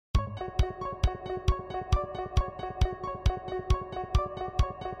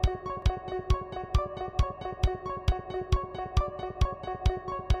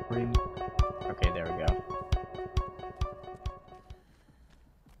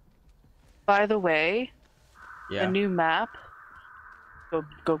By the way, Yeah. the new map. Go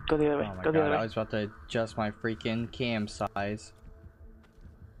the other way. Oh my Go the god, other I way. was about to adjust my freaking cam size. I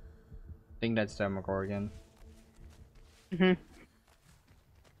think that's Demogorgon. Okay,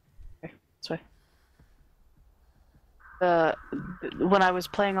 this way. When I was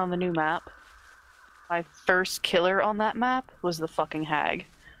playing on the new map, my first killer on that map was the fucking hag.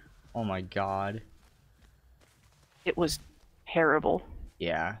 Oh my god. It was terrible.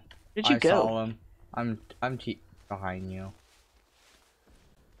 Yeah. Where'd you I go? saw him. I'm behind you.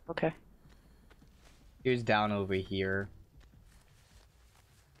 Okay. He was down over here.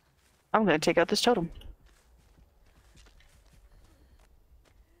 I'm gonna take out this totem.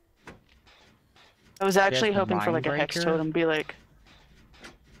 I was actually hoping for like a hex totem, be like,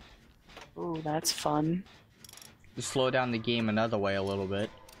 ooh, that's fun. Just slow down the game another way a little bit.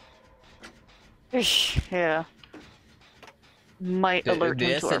 Yeah. Might alert him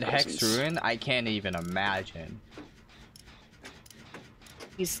This to our and Hex presence. Ruin, I can't even imagine.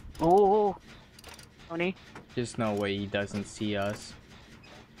 He's oh, Tony. There's no way he doesn't see us.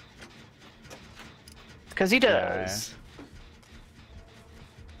 Because he does.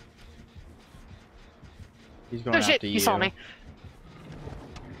 He's going Oh after shit! you. He saw me.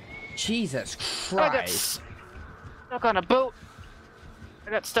 Jesus I got Christ! stuck on a boat.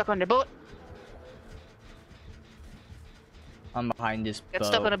 I got stuck on the boat. I'm behind this boat. Got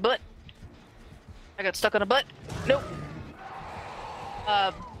stuck on a butt. I got stuck on a butt. Nope.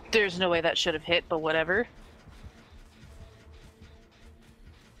 There's no way that should have hit, but whatever.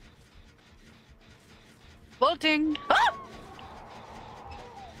 Floating! Ah!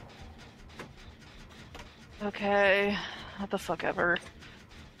 Okay. What the fuck ever.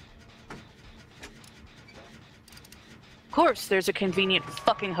 Of course, there's a convenient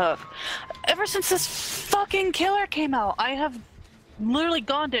fucking hook. Ever since this fucking killer came out, I have literally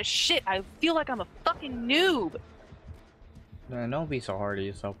gone to shit. I feel like I'm a fucking noob. No, don't be so hard on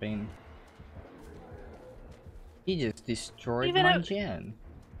yourself, Bane. He just destroyed Even my a- gen.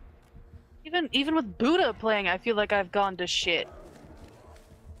 Even with Buddha playing, I feel like I've gone to shit.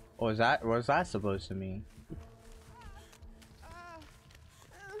 What was that supposed to mean?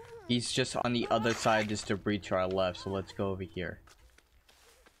 He's just on the other side, just to breach to our left, so let's go over here.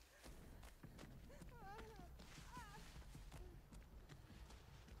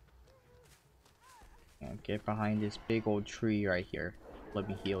 And get behind this big old tree right here. Let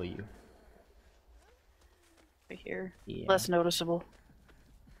me heal you. Right here. Yeah. Less noticeable.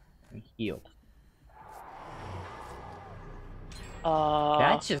 Heal. That's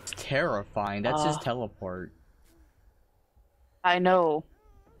That's just terrifying. That's his teleport. I know.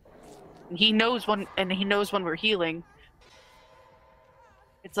 He knows when we're healing.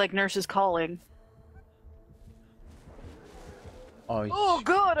 It's like nurses calling. Oh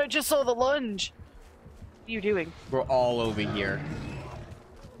god, I just saw the lunge. What are you doing? We're all over here.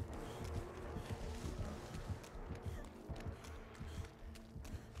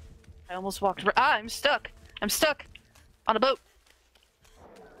 I almost walked. Ah, I'm stuck. I'm stuck on a boat.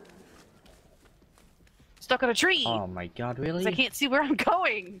 Stuck on a tree. Oh my god, really? I can't see where I'm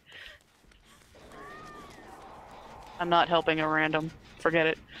going. I'm not helping a random. Forget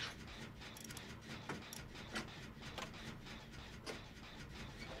it.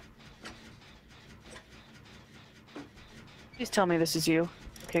 Please tell me this is you.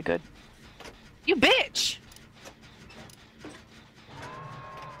 Okay, good. You bitch!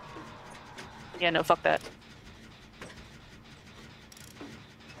 Yeah, no, fuck that.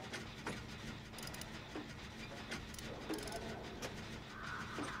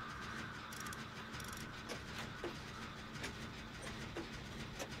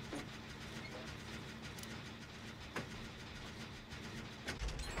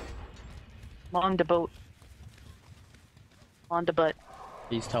 On the boat. On the butt.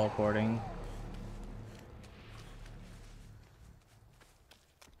 He's teleporting.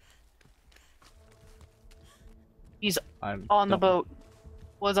 He's on the boat.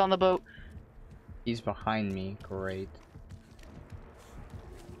 Was on the boat. He's behind me. Great.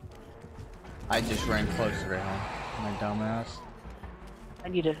 I just ran closer to him. My dumbass. I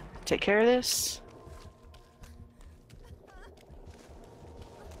need to take care of this.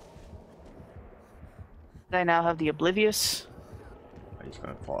 I now have the Oblivious. He's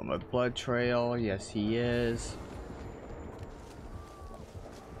gonna follow my blood trail. Yes, he is.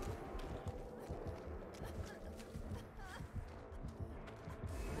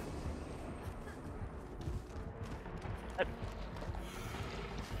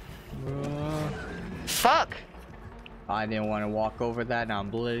 Fuck! I didn't want to walk over that, and I'm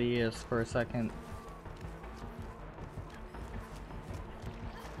oblivious for a second.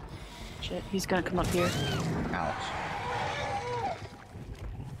 Shit, he's gonna come up here. Ouch.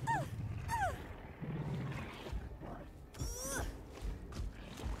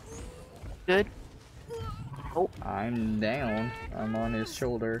 Good. Oh, I'm down. I'm on his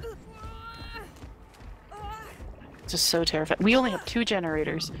shoulder. this is so terrifying. We only have 2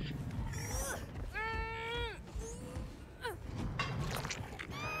 generators.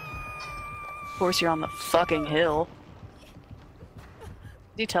 Of course, you're on the fucking hill. Is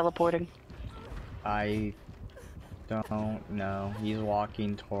he teleporting? I don't know. He's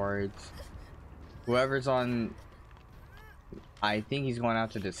walking towards whoever's on. I think he's going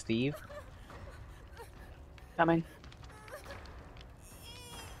after the Steve. Coming.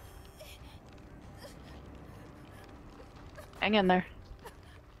 Hang in there.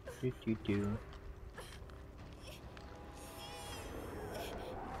 Do.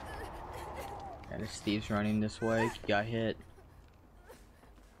 And Steve's running this way. He got hit.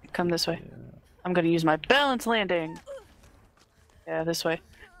 Come this way. Yeah. I'm gonna use my balance landing. Yeah, this way.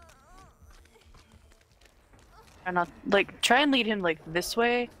 Try not, like, try and lead him like this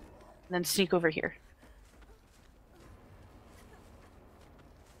way, and then sneak over here.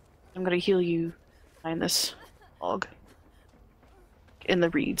 I'm gonna heal you behind this log. In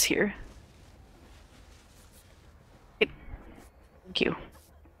the reeds here. Thank you.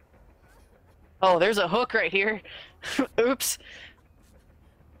 Oh, there's a hook right here. Oops.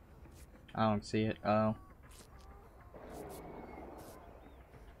 I don't see it. Oh.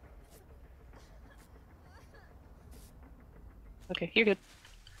 Okay, you're good.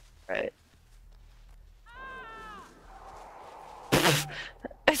 Right.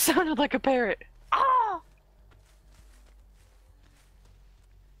 It sounded like a parrot. Ah!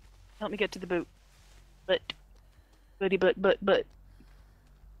 Help me get to the boot. But.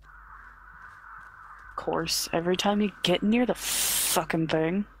 Of course, every time you get near the fucking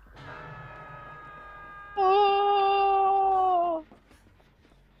thing. Oh!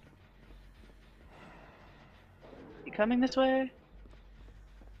 You coming this way?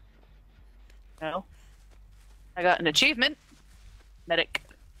 No. I got an achievement. Medic.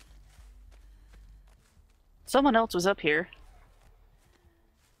 Someone else was up here.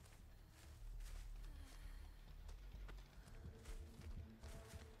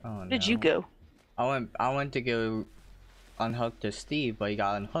 Oh, Where did you go? I went to go unhook the Steve, but he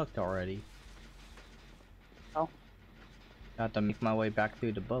got unhooked already. Oh. Got to make my way back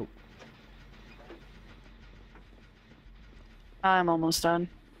through the boat. I'm almost done.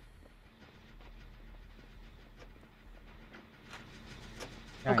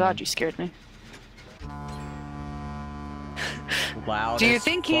 Oh god, you scared me. Loud. Do you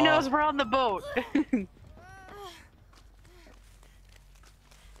think he knows we're on the boat?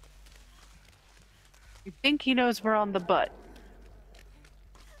 You think he knows we're on the butt?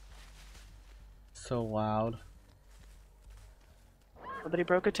 So loud. Somebody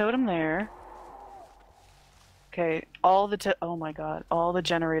broke a totem there. Okay, oh my god, all the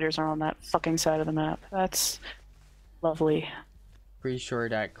generators are on that fucking side of the map. That's lovely. Pretty sure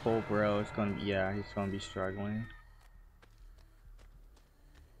that Cobra is gonna be, yeah, he's gonna be struggling.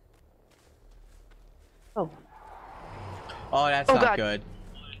 Oh. Oh, that's Oh, not God. good.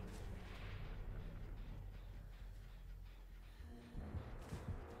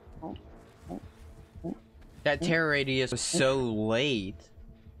 That terror radius was so late.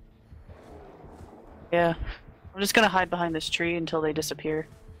 Yeah. I'm just gonna hide behind this tree until they disappear.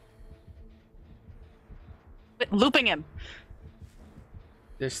 But looping him!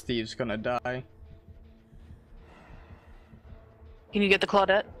 This Steve's gonna die. Can you get the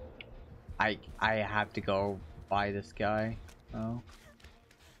Claudette? I have to go by this guy. Oh.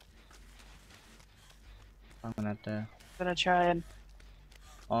 I'm gonna have to. I'm gonna try and...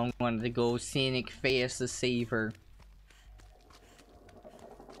 I'm going to go scenic fast to save her.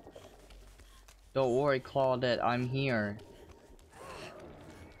 Don't worry, Claudette, I'm here.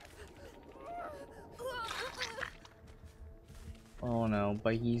 Oh no,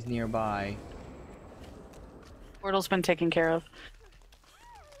 but he's nearby. Portal's been taken care of.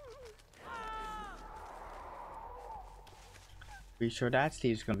 Pretty sure that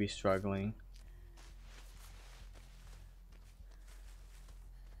Steve's gonna be struggling.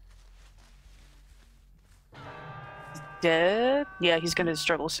 Dead? Yeah, he's gonna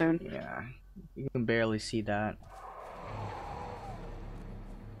struggle soon. Yeah, you can barely see that.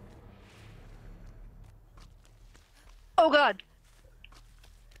 Oh god!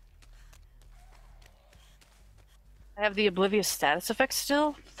 I have the oblivious status effect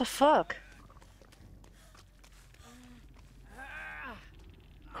still? What the fuck?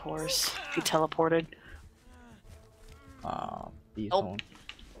 Of course, he teleported. These Oh. don't.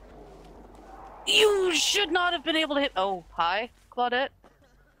 You should not have been able to hit. Oh, hi, Claudette.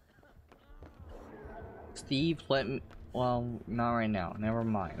 Steve, let me. Well, not right now. Never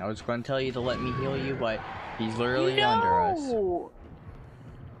mind. I was going to tell you to let me heal you, but he's literally under us.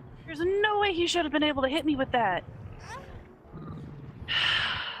 There's no way he should have been able to hit me with that. I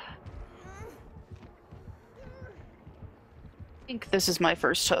think this is my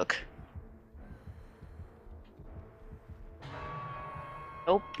first hook.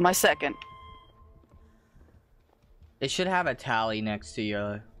 Nope, my second. It should have a tally next to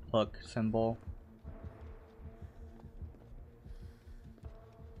your hook symbol.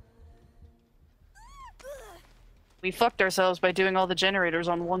 We fucked ourselves by doing all the generators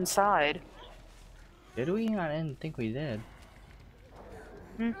on one side. Did we? I didn't think we did.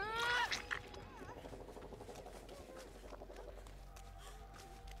 Hmm.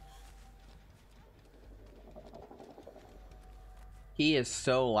 He is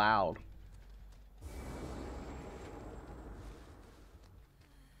so loud.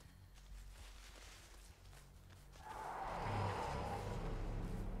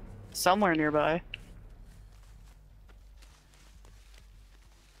 Somewhere nearby.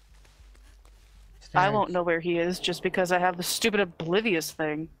 I won't know where he is just because I have the stupid oblivious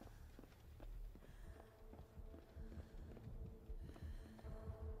thing.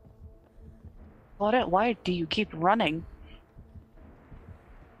 Claudette, why do you keep running?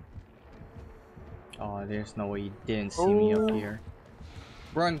 Oh, there's no way you didn't see me up here.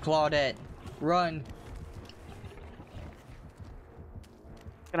 Run, Claudette! Run!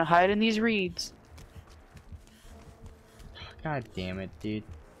 Gonna hide in these reeds. God damn it, dude.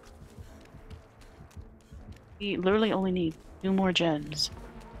 We literally only need 2 more gens.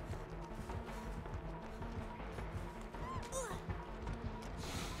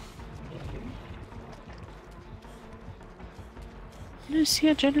 Did you see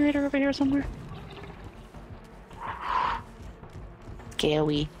a generator over here somewhere?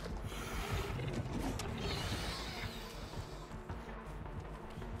 Scary.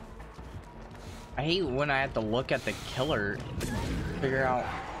 I hate when I have to look at the killer, figure out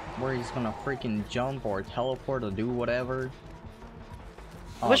where he's gonna freaking jump or teleport or do whatever.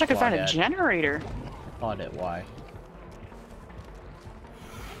 I wish I could find a generator. Claudette, why?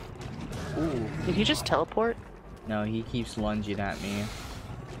 Ooh. Did he just teleport? No, he keeps lunging at me.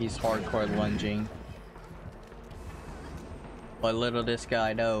 He's hardcore lunging. But little this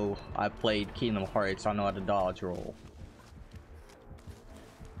guy know, I played Kingdom Hearts, I know how to dodge roll.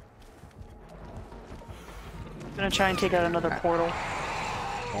 I'm gonna try and take out another portal.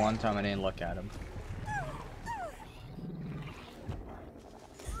 One time I didn't look at him.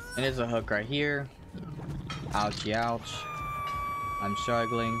 And there's a hook right here. Ouchie ouch. I'm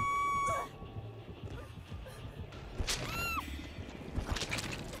struggling.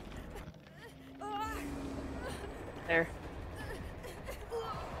 There.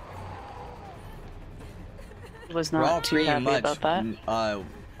 Was not too happy about that.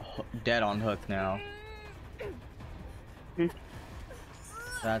 Dead on hook now. Hmm.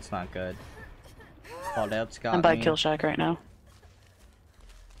 That's not good. Claudette's got I'm by me. Kill Shack right now.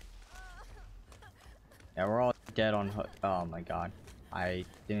 Yeah, we're all dead on hook. Oh my god. I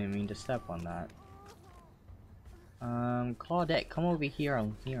didn't mean to step on that. Claudette, come over here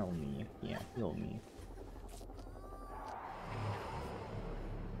and heal me. Yeah, heal me.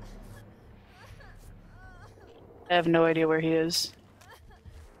 I have no idea where he is.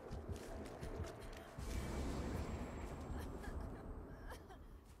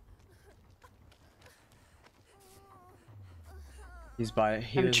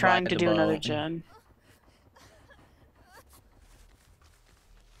 I'm trying to do another gen.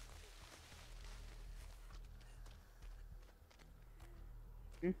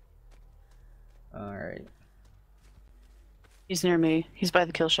 Alright. He's near me. He's by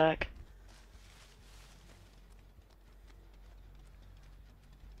the Kill Shack.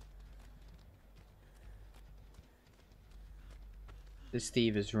 This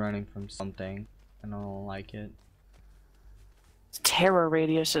Steve is running from something, and I don't like it. His terror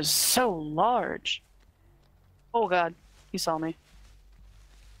radius is so large. Oh god, he saw me.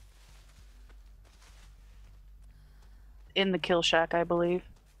 In the Kill Shack, I believe.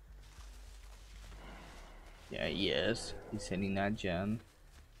 Yeah, he is. He's hitting that gen.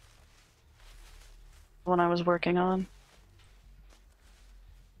 The one I was working on.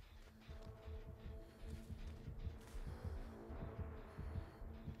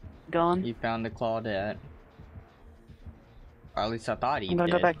 Gone. He found the Claudette. Or at least I thought he did. I'm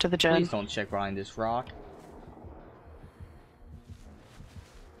gonna go back to the gen. Please don't check behind this rock.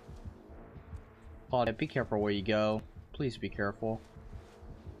 Claudette, be careful where you go. Please be careful.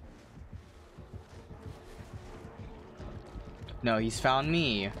 No, he's found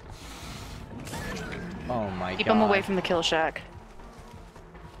me. Oh my god. Keep him away from the kill shack.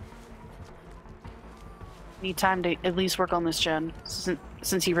 Need time to at least work on this gen,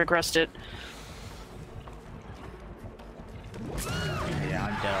 since he regressed it. Yeah,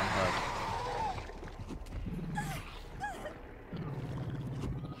 I'm dead on hook.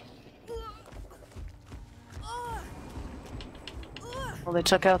 Well, they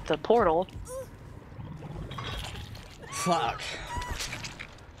took out the portal. Fuck.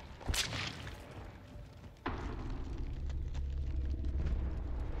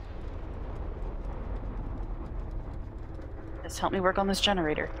 Just help me work on this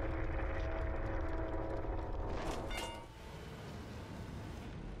generator.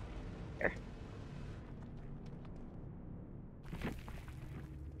 Here.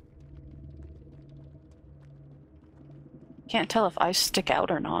 Can't tell if I stick out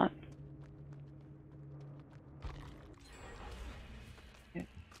or not.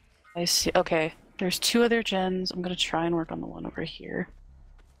 I see. Okay, there's 2 other gens. I'm gonna try and work on the one over here.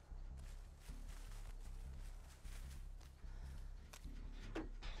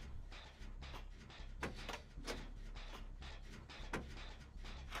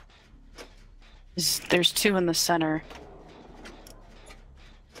 There's 2 in the center.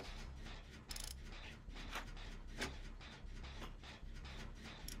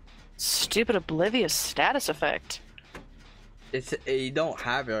 Stupid oblivious status effect. It's you don't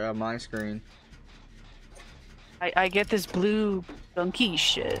have it on my screen. I get this blue gunky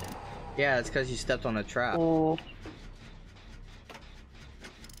shit. Yeah, it's because you stepped on a trap. Oh.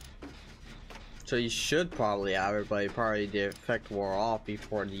 So you should probably have it, but probably the effect wore off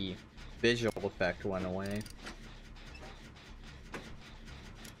before the visual effect went away.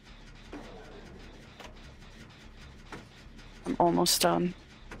 I'm almost done.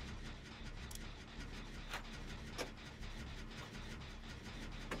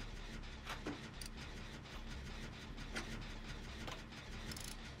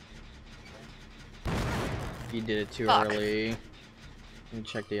 You did it too Fuck. early. Let me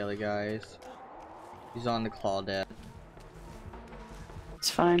check the other guys. He's on the Claudette. It's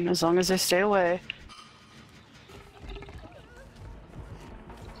fine, as long as I stay away.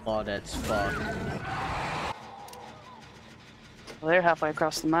 Claudette's fucked. Well, they're halfway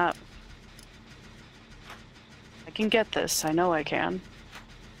across the map. I can get this, I know I can.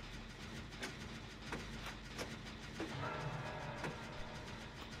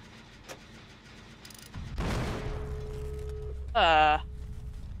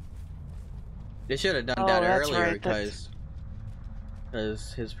 They should have done Oh, that that's earlier right, because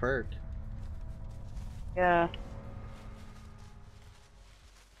his perk. Yeah.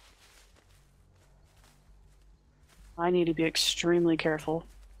 I need to be extremely careful.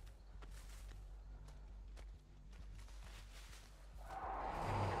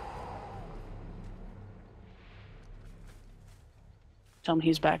 Tell him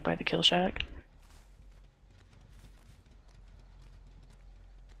he's back by the kill shack.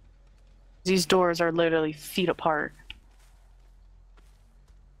 These doors are literally feet apart.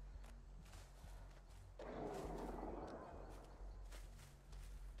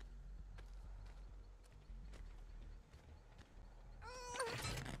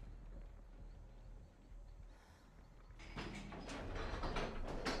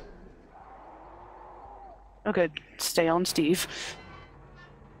 Okay, stay on Steve.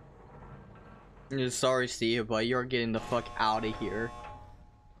 Sorry, Steve, but you're getting the fuck out of here.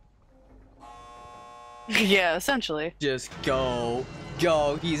 Yeah, essentially. Just go.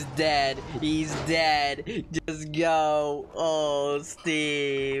 Go. He's dead. He's dead. Just go. Oh,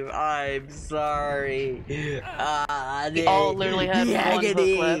 Steve. I'm sorry. We all literally had one hook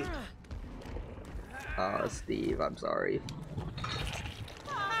left. Oh, Steve. I'm sorry.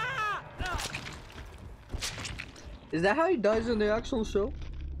 Is that how he dies in the actual show?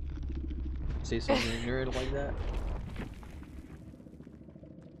 Say something ignorant like that?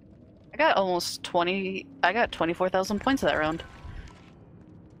 I got almost 20. I got 24,000 points that round.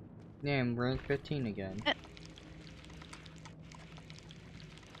 Yeah, I'm rank 15 again.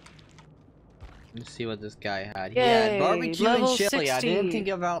 Let's see what this guy had. He had Yay, barbecue and level chili. I 60. didn't think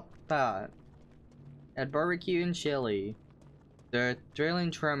about that. Had barbecue and chili. The drilling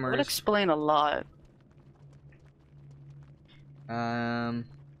That tremors. would explain a lot.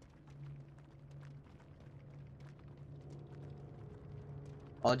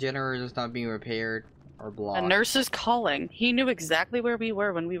 All generators not being repaired or blocked. A nurse is calling. He knew exactly where we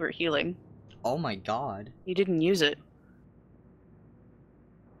were when we were healing. Oh my god. He didn't use it.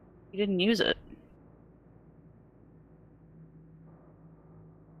 He didn't use it.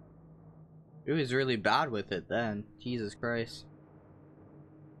 He was really bad with it then. Jesus Christ.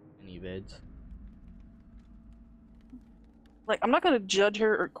 Any vids. Like, I'm not gonna judge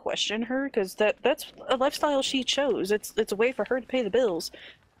her or question her, because that's a lifestyle she chose. It's a way for her to pay the bills.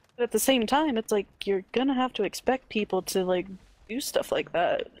 But at the same time, it's like, you're gonna have to expect people to, like, do stuff like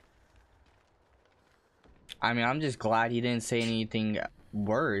that. I mean, I'm just glad he didn't say anything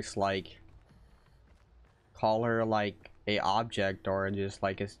worse, like call her like a object or just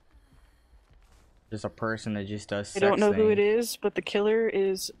like just a person that just does I sex don't know who it things. is, but the killer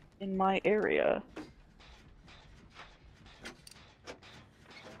is in my area.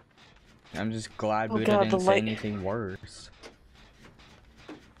 I'm just glad Oh Buddha god, the didn't say light. anything worse.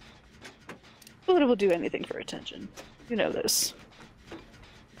 Buddha will do anything for attention. You know this.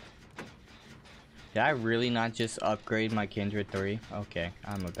 Did I really not just upgrade my Kindred 3? Okay,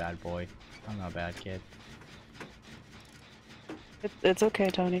 I'm a bad boy. I'm not a bad kid. It's okay,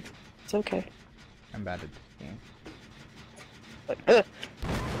 Tony. It's okay. I'm bad at this game. But,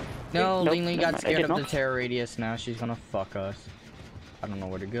 No, nope, Ling Ling never got mind, I scared did of the not. terror radius. Now she's gonna fuck us. I don't know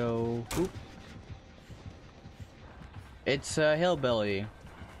where to go. Oop. It's a hillbilly.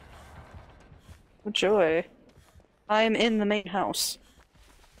 Joy. I'm in the main house.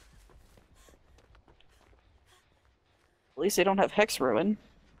 At least they don't have Hex Ruin.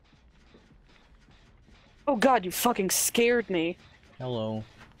 Oh god, you fucking scared me. Hello.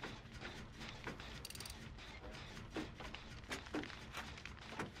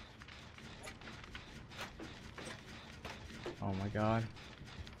 Oh my god.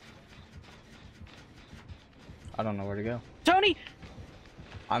 I don't know where to go. Tony!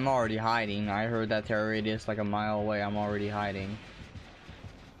 I'm already hiding. I heard that terror radius like a mile away. I'm already hiding.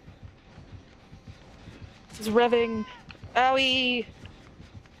 This is revving. Owie!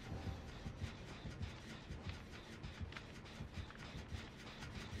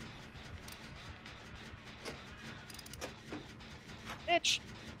 Bitch!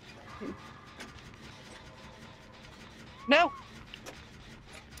 No!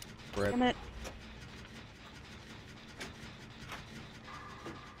 Rip. Damn it.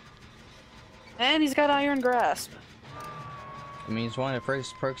 And he's got Iron Grasp. I mean, it's one of the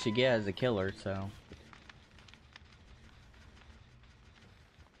first perks you get as a killer, so.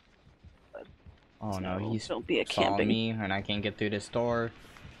 Oh no, he's don't be a saw camping. me and I can't get through this door.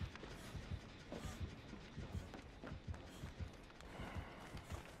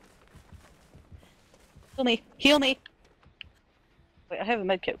 Heal me! Heal me! Wait, I have a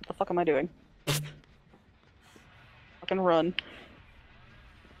medkit. What the fuck am I doing? Fucking run.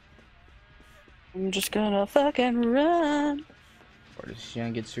 I'm just gonna fucking run. Or does she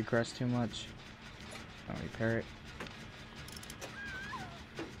get regressed too much? I'll repair it.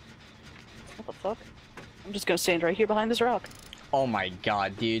 What the fuck? I'm just gonna stand right here behind this rock. Oh my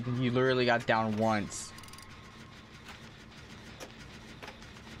god, dude. You literally got down once.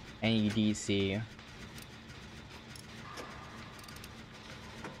 NEDC.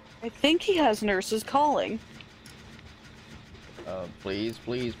 I think he has nurses calling. Please,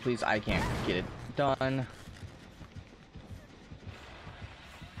 please, please. I can't get it done.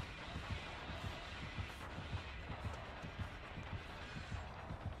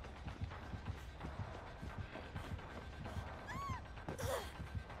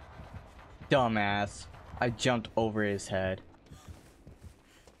 Dumbass. I jumped over his head.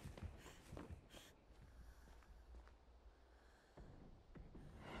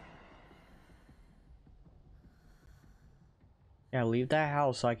 Yeah, leave that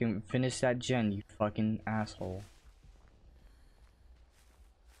house so I can finish that gen, you fucking asshole.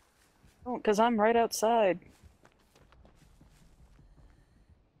 Oh, because I'm right outside.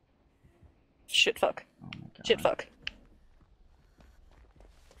 Shit fuck. Oh my god. Shit fuck.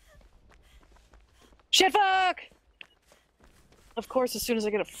 Shit fuck! Of course, as soon as I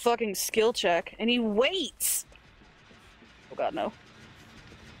get a fucking skill check, and he waits! Oh god, no.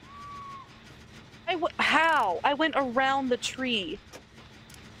 How? I went around the tree.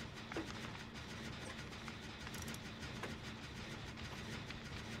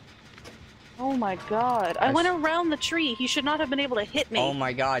 Oh my god. I went around the tree. He should not have been able to hit me. Oh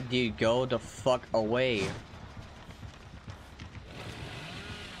my god, dude, go the fuck away.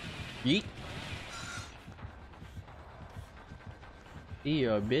 Yeet.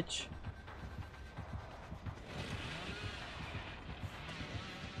 Yeah, bitch.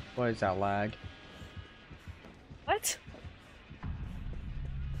 What is that lag? What?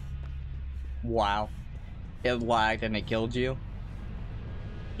 Wow. It lagged and it killed you?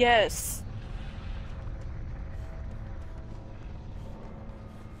 Yes.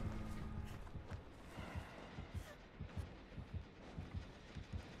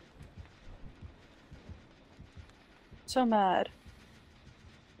 So mad.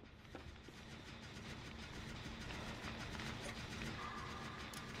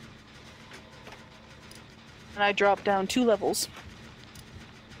 And I dropped down 2 levels.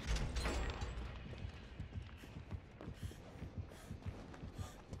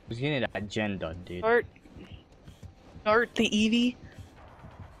 Who's getting that gen done, dude? Start the Eevee?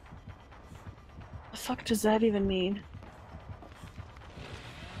 The fuck does that even mean?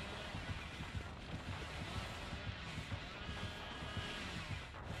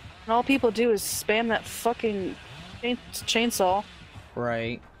 And all people do is spam that fucking chainsaw.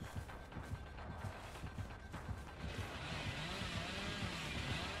 Right.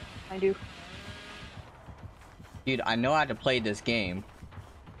 I do. Dude, I know how to play this game.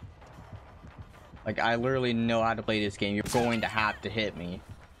 Like, I literally know how to play this game. You're going to have to hit me.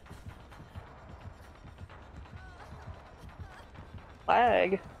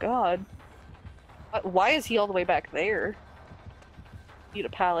 Lag. God. Why is he all the way back there? Need a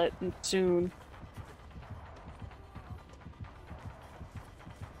pallet and soon.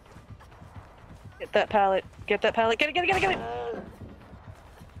 Get that pallet. Get that pallet. Get it, get it, get it, get it!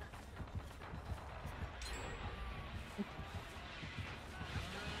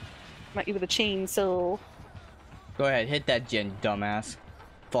 Might you with a chainsaw. Go ahead, hit that gen, dumbass.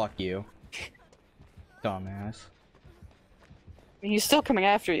 Fuck you. Dumbass. He's still coming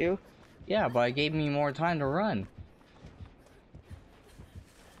after you. Yeah, but it gave me more time to run.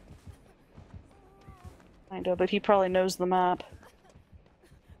 Kinda, but he probably knows the map.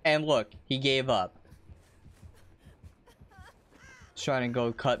 And look, he gave up. He's trying to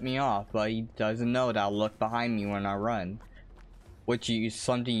go cut me off, but he doesn't know that I'll look behind me when I run. Which is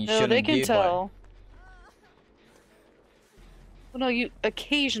something you shouldn't do. No, they can tell. Well, no, you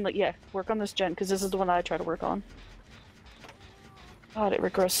occasionally, yeah, work on this gen, because this is the one I try to work on. God, it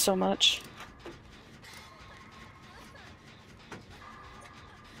regressed so much.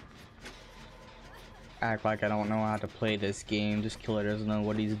 Act like I don't know how to play this game. This killer doesn't know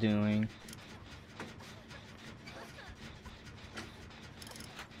what he's doing.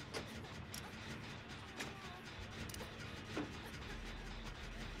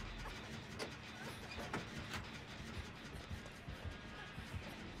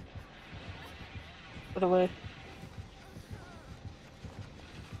 By the way.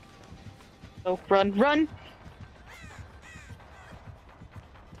 Oh, run, run!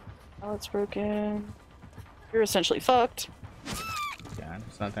 Oh, it's broken. You're essentially fucked. Yeah,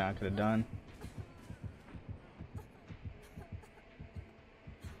 there's nothing I could have done.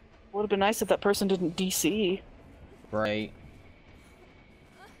 Would have been nice if that person didn't DC. Right.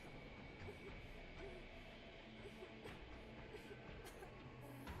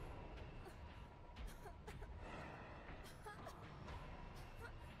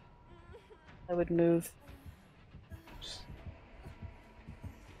 I would move.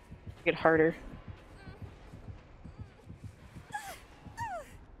 Get harder.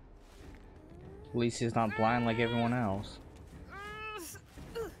 At least he's not blind like everyone else.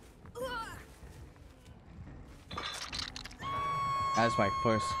 That's my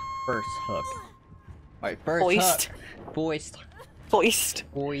first hook. My first Foist. hook. Foist. Foist.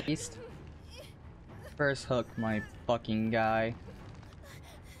 Foist. First hook, my fucking guy.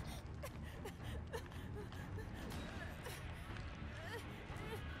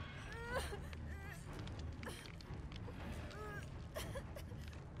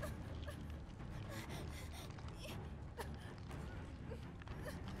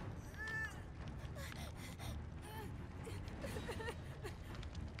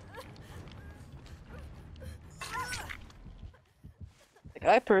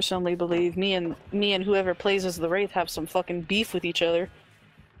 I personally believe me and whoever plays as the Wraith have some fucking beef with each other.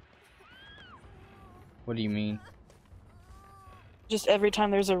 What do you mean? Just every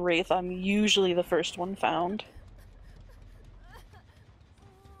time there's a Wraith, I'm usually the first one found.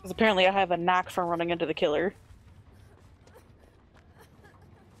 Because apparently I have a knack for running into the killer.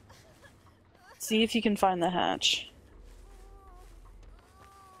 See if you can find the hatch.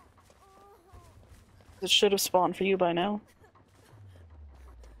 It should have spawned for you by now.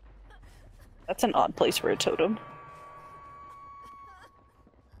 That's an odd place for a totem.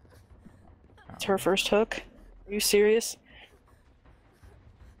 It's her first hook. Are you serious?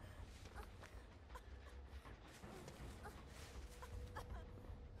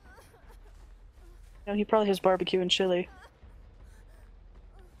 No, he probably has barbecue and chili.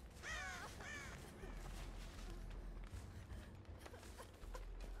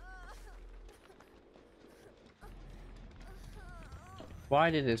 Why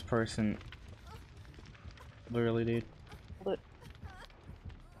did this person... Literally, dude. Hold it.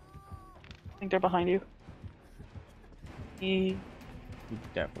 I think they're behind you. He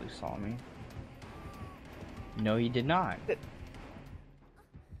definitely saw me. No, he did not.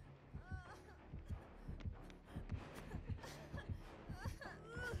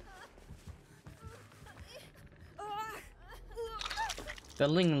 The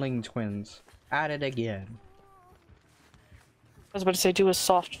Ling Ling twins. At it again. I was about to say do a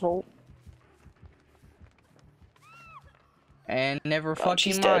soft volt. And never God,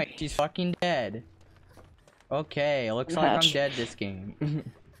 she's fucking mind. dead. She's fucking dead. Okay, looks like I'm dead this game.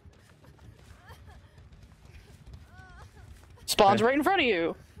 Spawns right in front of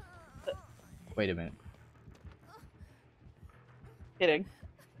you. Wait a minute. Kidding.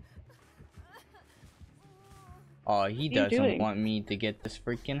 Oh, he doesn't want me to get this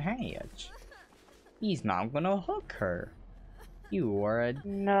freaking hatch. He's not gonna hook her. You are a...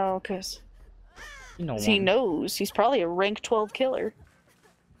 No, because You know he knows. He's probably a rank 12 killer.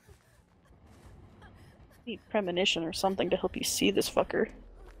 Need premonition or something to help you see this fucker.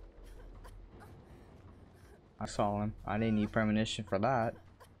 I saw him. I didn't need premonition for that.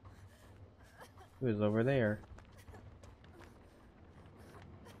 He was over there.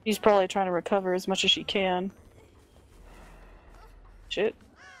 She's probably trying to recover as much as she can. Shit.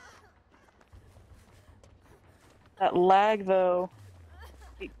 That lag, though.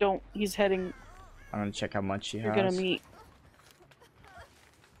 He's heading... I'm gonna check how much she has. You're gonna meet.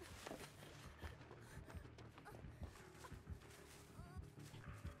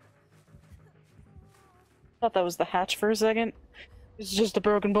 Thought that was the hatch for a second. It's just a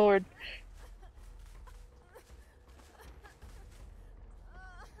broken board.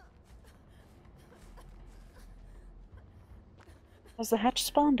 Has the hatch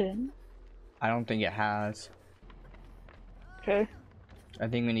spawned in? I don't think it has. Okay. I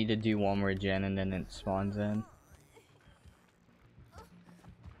think we need to do one more gen and then it spawns in.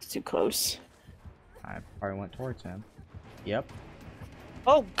 It's too close. I probably went towards him. Yep.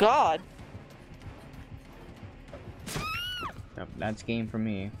 Oh god! Yep, that's game for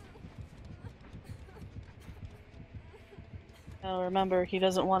me. Now remember, he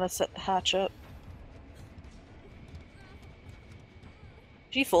doesn't want to set the hatch up.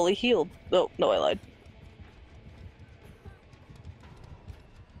 She fully healed. Oh, no, I lied.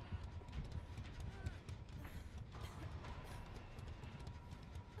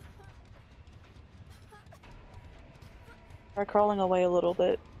 Try crawling away a little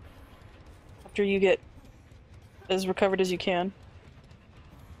bit. After you get as recovered as you can.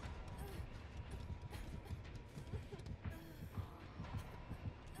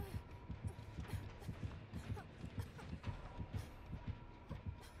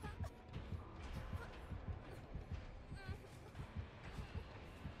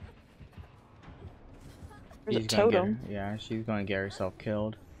 There's a totem. Yeah, she's gonna get herself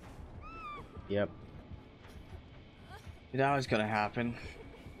killed. Yep. That was gonna happen.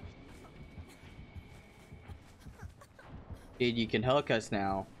 Dude, you can hook us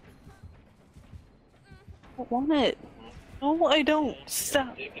now. I don't want it. No, I don't.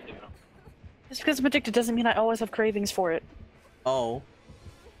 Stop. Just because I'm addicted doesn't mean I always have cravings for it. Oh.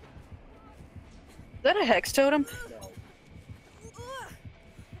 Is that a hex totem?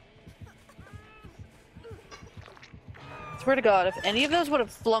 Swear to God, if any of those would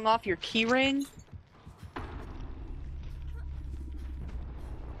have flung off your keyring.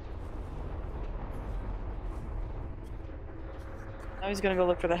 Now he's gonna go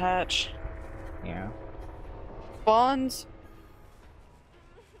look for the hatch. Yeah. Spawns.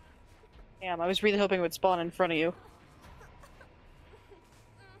 Damn, I was really hoping it would spawn in front of you.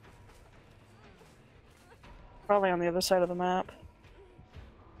 Probably on the other side of the map.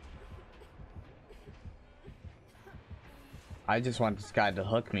 I just want this guy to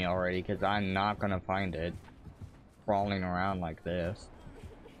hook me already, because I'm not gonna find it. Crawling around like this.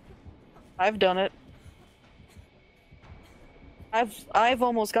 I've done it. I've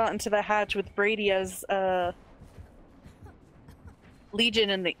almost gotten to the hatch with Brady as Legion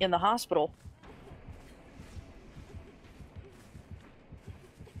in the hospital.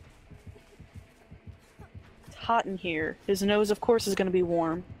 It's hot in here. His nose, of course, is gonna be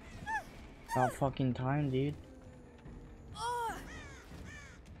warm. About fucking time, dude.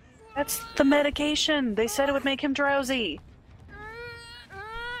 That's the medication! They said it would make him drowsy!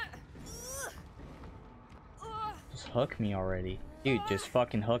 Just hook me already. Dude, just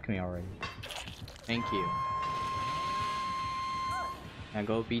fucking hook me already. Thank you. Now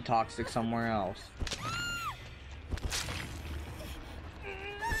go be toxic somewhere else.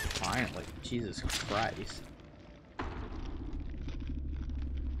 Finally. Jesus Christ.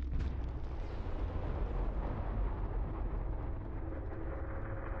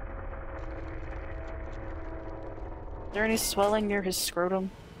 Is there any swelling near his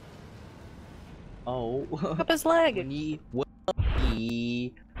scrotum? Oh. Up his leg!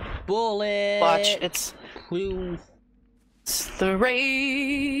 Bullet! Watch, it's Clue. the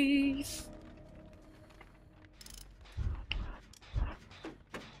Wraith!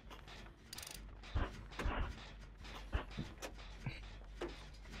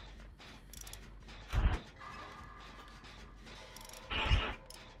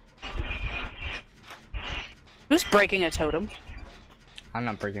 Who's breaking a totem? I'm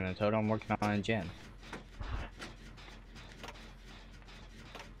not breaking a totem, I'm working on a gen.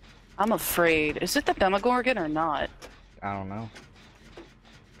 I'm afraid. Is it the Demogorgon or not? I don't know.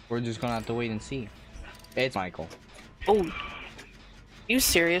 We're just gonna have to wait and see. It's Michael. Oh. You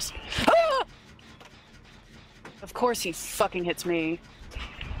serious? Ah! Of course he fucking hits me.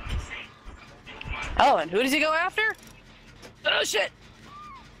 Oh, and who does he go after? Oh shit!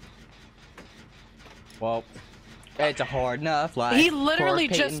 Well, it's a hard enough life. He literally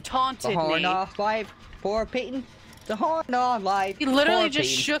for just taunted me. Hard me. enough life for Peyton. It's a hard enough life. He literally for just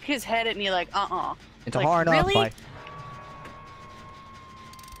Peyton. shook his head at me like, It's like, a hard really? enough life.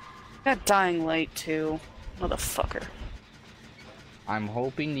 Got dying light too. Motherfucker. I'm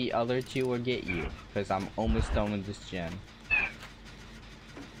hoping the other two will get you, because I'm almost done with this gen.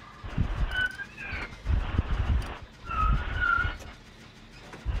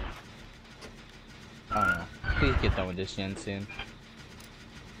 I don't know. Please get done with this gen soon.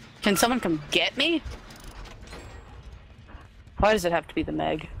 Can someone come get me? Why does it have to be the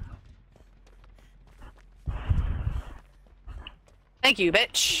Meg? Thank you,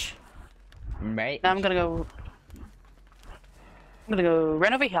 bitch. Mate. Now I'm gonna go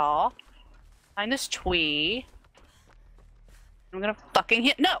run over here, find this tree. I'm gonna fucking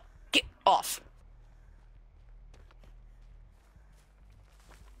hit. No! Get off!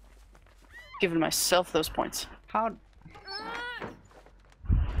 Giving myself those points. How?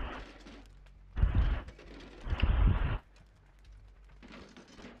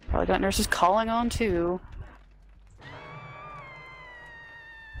 Probably got nurses calling on too.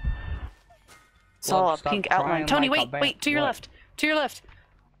 Saw Well, a stop pink crying outline. Tony, like a wait, ba- wait, to your what? left. To your left.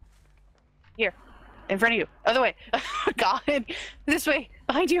 Here. In front of you. Other way. God. This way.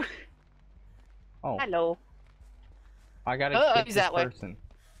 Behind you. Oh, Hello. I gotta Oh, get he's this that way. person.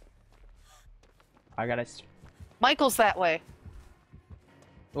 I gotta. Michael's that way.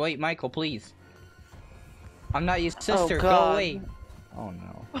 Wait, Michael, please. I'm not your sister. Go God. away. Oh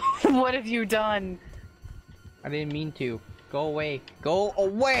no. What have you done? I didn't mean to. Go away. Go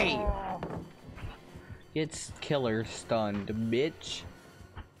away! It's killer stunned, bitch.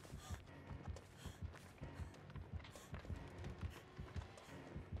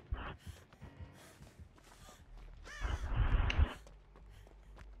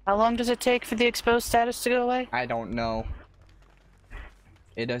 How long does it take for the exposed status to go away? I don't know.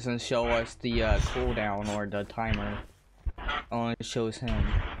 It doesn't show us the cooldown or the timer. Only shows him.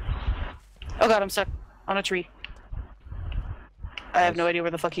 Oh god, I'm stuck on a tree. I have no idea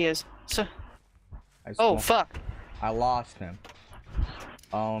where the fuck he is. So. Oh fuck. I lost him.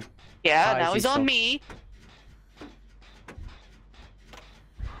 Yeah, How now is he's he on so- me.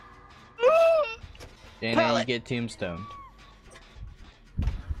 And then Pellet. you get tombstoned.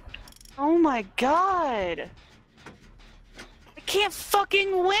 Oh my god. I can't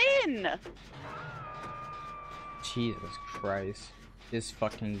fucking win. Jesus Christ. This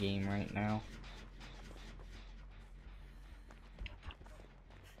fucking game right now.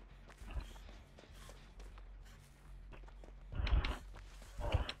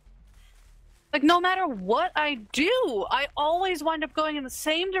 Like, no matter what I do, I always wind up going in the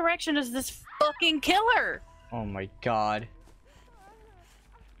same direction as this fucking killer. Oh my god.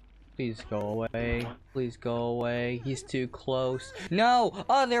 Please go away. Please go away. He's too close. No!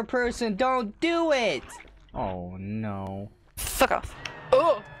 Other person, don't do it! Oh no. Fuck off.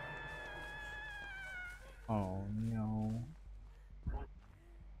 Oh! Oh no.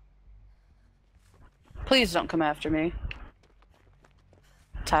 Please don't come after me.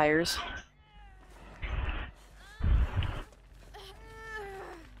 Tires.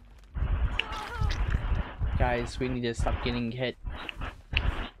 Guys, we need to stop getting hit.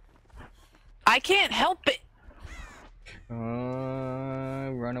 I can't help it.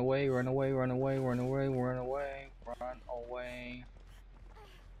 Run away, run away, run away, run away, run away, run away.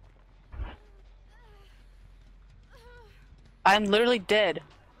 I'm literally dead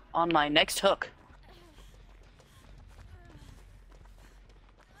on my next hook.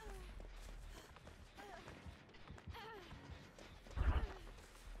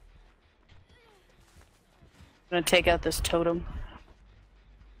 I'm gonna take out this totem.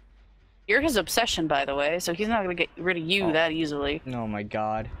 You're his obsession, by the way, so he's not gonna get rid of you that easily. Oh my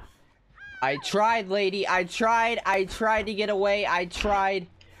god. I tried, lady. I tried to get away. I tried.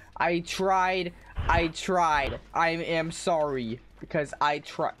 I am sorry. Because I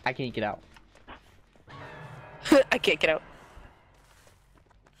can't get out. I can't get out.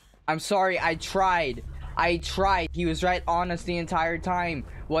 I'm sorry, I tried. He was right on us the entire time.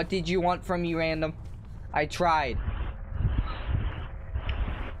 What did you want from me, random? I tried.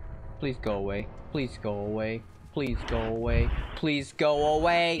 Please go away. Please go away. Please go away. Please go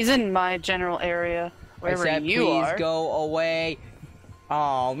away. He's in my general area. Wherever I said, you please are. go away.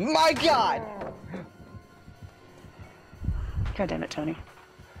 Oh my god! God damn it, Tony.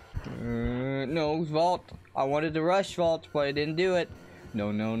 No, vault. I wanted to rush vault, but I didn't do it.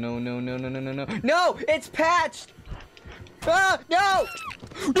 No, no, no, no, no, no, no, no, no. No! It's patched! Ah, no!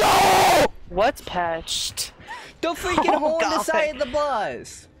 No! What's patched? The freaking hole in the side of the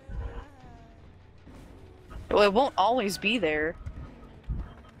bus! Well, it won't always be there.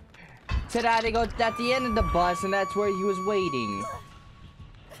 Said I had to go at the end of the bus, and that's where he was waiting.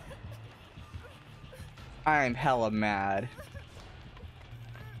 I'm hella mad.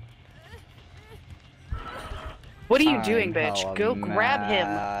 What are you doing, bitch? Go grab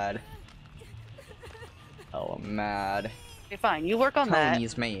him. Hella mad. Okay, fine. You work on that.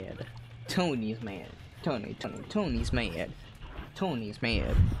 Tony's mad. Tony's mad. Tony's mad. Tony's mad. Tony's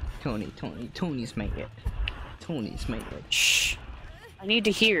mad. Tony's mad. Shh. I need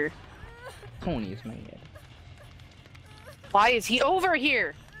to hear. Tony's mad. Why is he over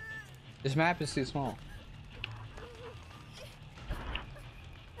here? This map is too small.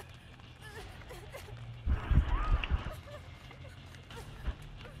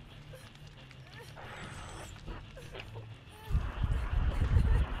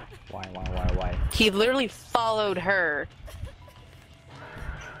 Why? He literally followed her.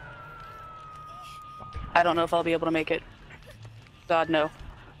 I don't know if I'll be able to make it. God, no.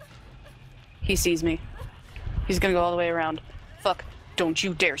 He sees me. He's gonna go all the way around. Fuck. Don't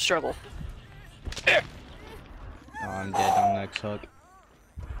you dare struggle. Oh, I'm dead on next hook.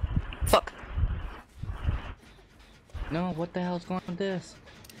 Fuck. No, what the hell's going on with this?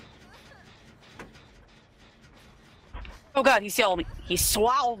 Oh god, he swallowed me. He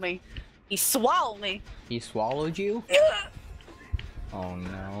swallowed me. He swallowed me. He swallowed you? Oh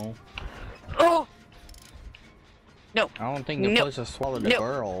no. Oh! No. I don't think you're supposed to swallow the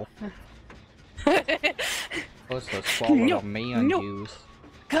girl. Supposed to swallow the man juice.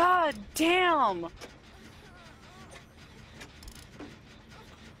 God damn!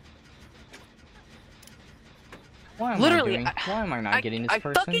 Why am Literally, why am I not getting this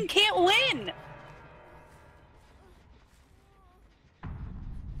person? I fucking can't win!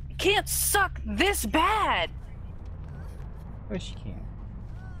 I can't suck this bad! Of course you can.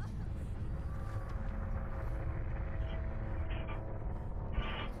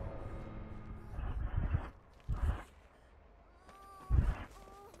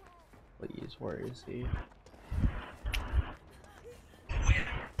 Please, where is he?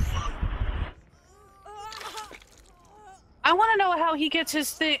 I want to know how he gets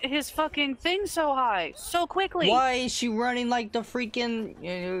his fucking thing so high so quickly. Why is she running like the freaking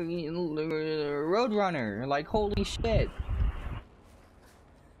roadrunner? Like holy shit!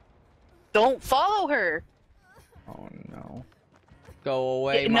 Don't follow her. Oh no! Go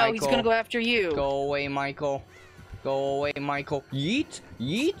away, Michael. No, he's gonna go after you. Go away, Michael. Go away, Michael. Yeet,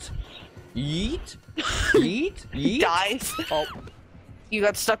 yeet, yeet, yeet, yeet. Dies. Oh, You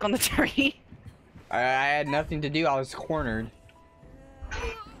got stuck on the tree. I had nothing to do. I was cornered.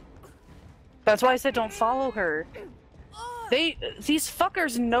 That's why I said don't follow her. These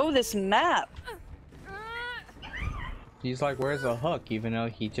fuckers know this map. He's like, where's the hook? Even though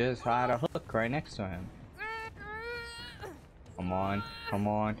he just had a hook right next to him. Come on, come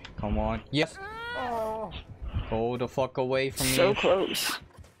on, come on. Yes! Go the fuck away from me. So close.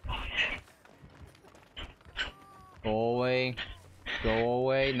 Go away. Go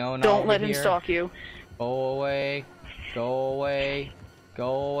away. No, no. Don't let him stalk you. Go away. Go away.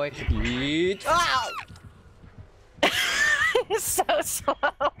 Go away. Yeet. Ow! It's so slow.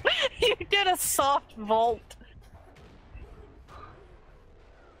 You did a soft vault.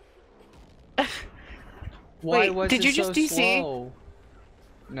 Why Wait, was did it you so just DC? slow?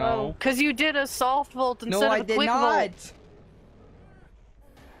 No. Oh, cause you did a soft vault instead No, of I a did quick not. vault.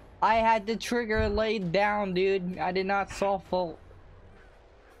 I had the trigger laid down, dude. I did not soft vault.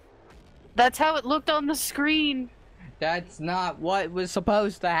 That's how it looked on the screen. That's not what was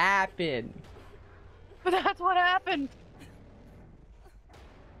supposed to happen. But that's what happened.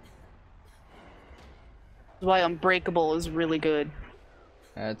 That's why Unbreakable is really good.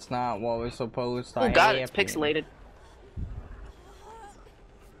 That's not what was supposed to Oh happen. god, it's pixelated.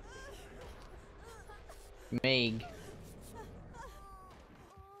 Meg.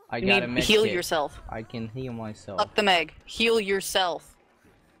 I You gotta need to heal medkit. yourself. I can heal myself. Up the Meg. Heal yourself.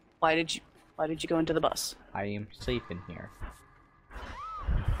 Why did you go into the bus? I am safe in here.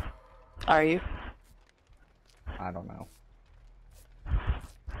 Are you? I don't know.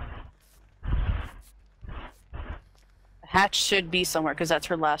 Hatch should be somewhere because that's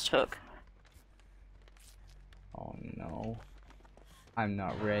her last hook. I'm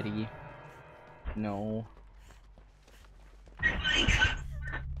not ready. No.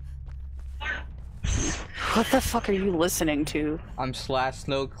 What the fuck are you listening to? I'm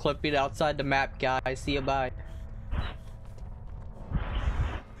 /snow clipping outside the map, guys. See you, bye.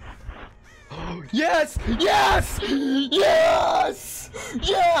 Yes! Yes! Yes!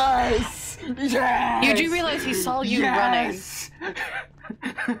 Yes! Yes! You do realize he saw you yes!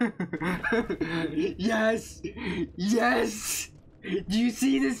 running. Yes! Yes! Do you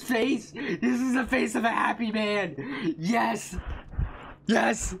see this face? This is the face of a happy man. Yes!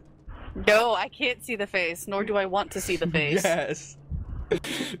 Yes! No, I can't see the face, nor do I want to see the face. Yes!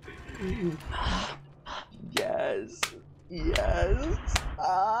 Yes! Yes!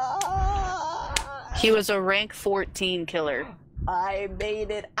 Ah! He was a rank 14 killer. I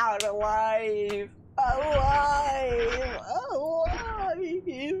made it out alive! Alive!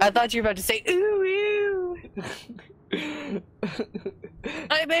 Alive! I thought you were about to say, ooh, ooh!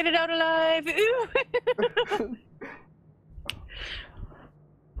 I made it out alive! Ooh!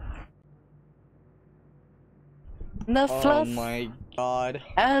 The fluff Oh my god.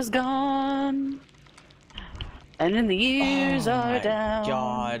 has gone, and in the years are down.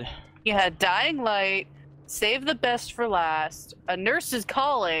 God. You had Dying Light, Save the Best for Last, A Nurse is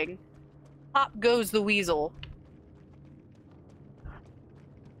Calling, Pop Goes the Weasel,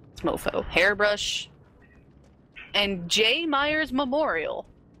 it's Mofo, Hairbrush, and J. Myers Memorial.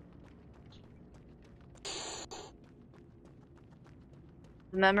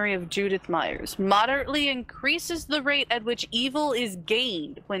 The memory of Judith Myers moderately increases the rate at which evil is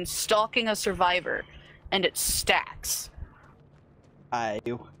gained when stalking a survivor, and it stacks. I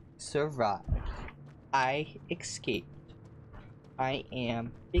survived. I escaped. I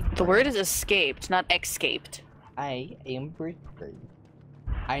am big. The word is escaped, not escaped. I am Big Brain.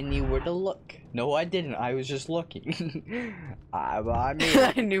 I knew where to look. No, I didn't. I was just looking. I made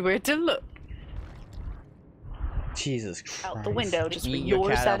it. I knew where to look. Jesus Christ. Out the window, just for Yeet your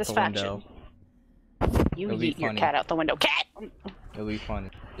cat out the satisfaction. You It'll be yeet your funny. cat out the window. Cat! It'll be fun.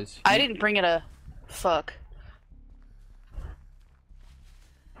 I didn't bring it a... Fuck.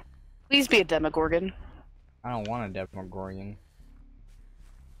 Please be a Demogorgon. I don't want a Demogorgon.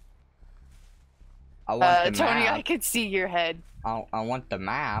 I want the Tony, map. I could see your head. I want the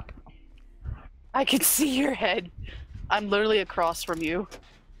map. I could see your head. I'm literally across from you.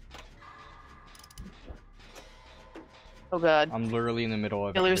 Oh god. I'm literally in the middle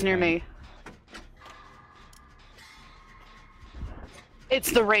of Killer's near everything. me.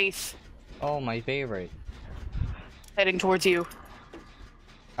 It's the Wraith. Oh, my favorite. Heading towards you.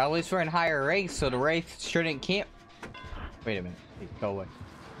 At least we're in higher ranks, so the Wraith shouldn't camp. Wait a minute. Hey, go away.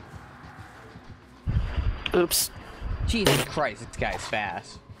 Oops. Jesus Christ, this guy's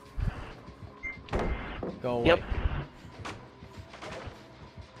fast. Go away. Yep.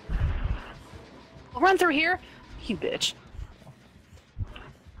 I'll run through here. You bitch.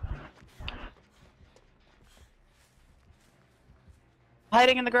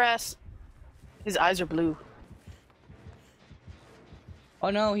 Hiding in the grass. His eyes are blue. Oh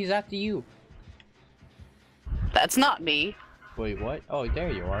no, he's after you. That's not me. Wait, what? Oh,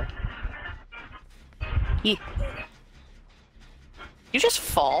 there you are. You just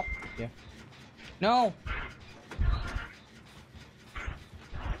fall. Yeah. No!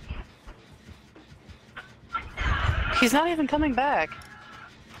 He's not even coming back.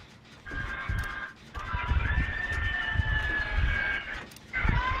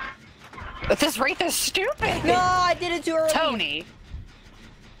 But this Wraith is stupid! No, I did it too early! Tony!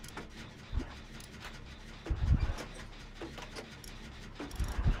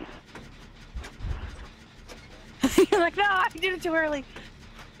 You're like, no, I did it too early.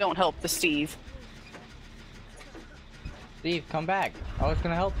 Don't help the Steve. Steve, come back. I was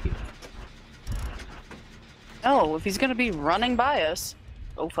gonna help you. Oh, if he's gonna be running by us.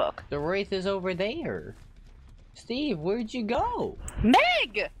 Oh fuck. The Wraith is over there. Steve, where'd you go?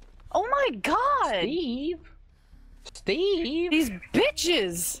 Meg! Oh my god! Steve? Steve? These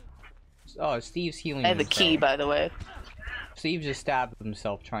bitches! Oh, Steve's healing I have the himself. key, by the way. Steve just stabbed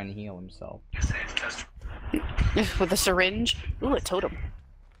himself trying to heal himself. With a syringe. Ooh, a totem.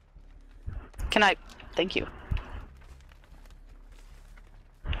 Can I... Thank you.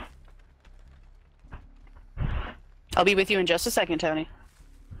 I'll be with you in just a second, Tony.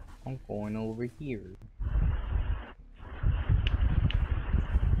 I'm going over here.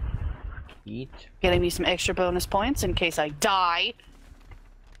 Eat. Getting me some extra bonus points in case I die.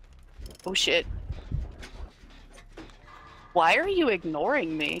 Oh shit. Why are you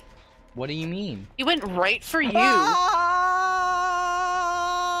ignoring me? What do you mean? He went right for you. Ah!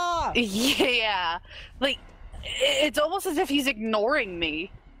 Yeah. Like, It's almost as if he's ignoring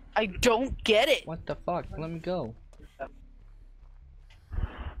me. I don't get it. What the fuck? Let me go.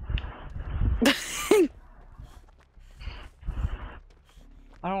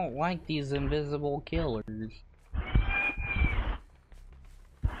 I don't like these invisible killers.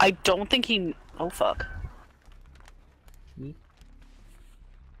 I don't think he... Oh, fuck.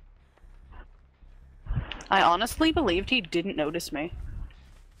 I honestly believed he didn't notice me.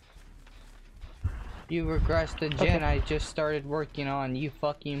 You regressed the gen I just started working on, you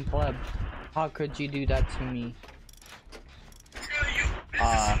fucking pleb. How could you do that to me?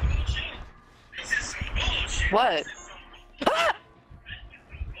 What? Ah!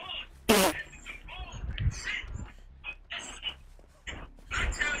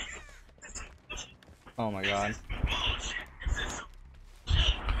 Oh my god.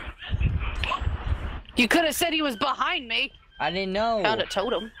 You could have said he was behind me. I didn't know. Found a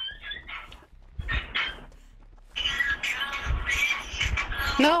totem.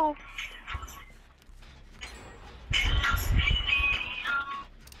 No.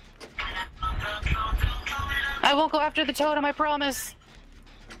 I won't go after the totem, I promise.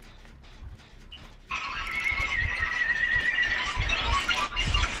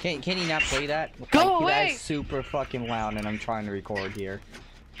 Can you not play that? Go like, away! That's super fucking loud and I'm trying to record here.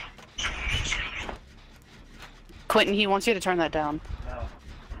 Quentin, he wants you to turn that down. No.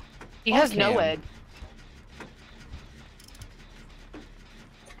 He has no ed.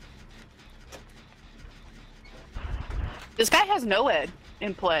 This guy has no ed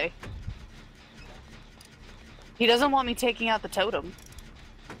in play. He doesn't want me taking out the totem.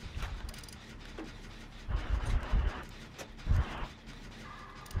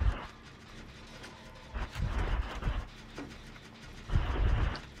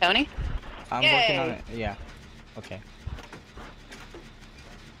 Tony? I'm Yay. working on it. Yeah. Okay.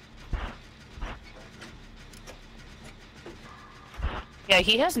 Yeah,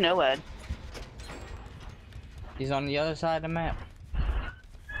 he has no ed. He's on the other side of the map.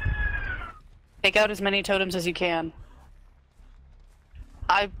 Take out as many totems as you can.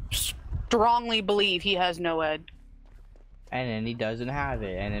 I strongly believe he has no ed. And then he doesn't have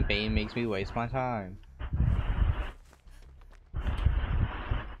it, and then Bane makes me waste my time.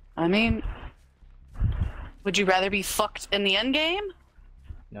 I mean, would you rather be fucked in the end game?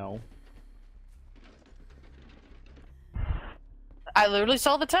 No. I literally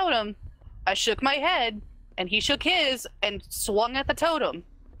saw the totem. I shook my head, and he shook his, and swung at the totem,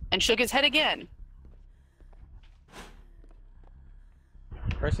 and shook his head again.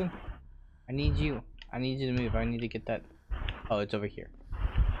 Person? I need you. I need you to move. I need to get that. Oh, it's over here.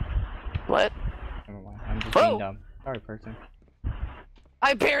 What? Never mind. I'm just being dumb. Sorry, person.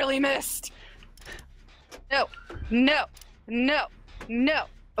 I barely missed! No. No. No. No.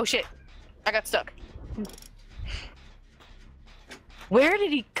 Oh shit. I got stuck. Where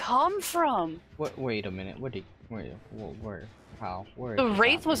did he come from? What? Wait a minute. What did? Where? How? Where? The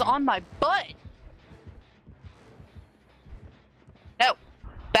wraith was on my butt. No.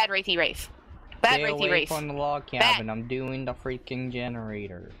 Bad wraithy wraith. Bad Stay wraithy away wraith. from the log cabin. I'm doing the freaking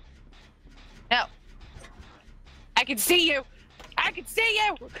generator. No. I can see you. I can see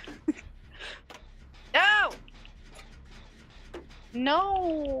you. No.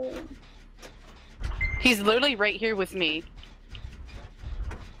 No. He's literally right here with me.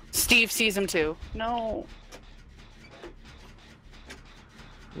 Steve sees him too. No.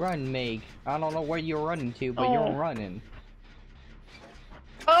 Run, Meg. I don't know where you're running to, but you're running.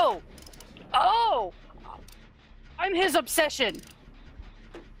 Oh! Oh! I'm his obsession!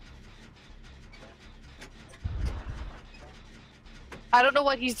 I don't know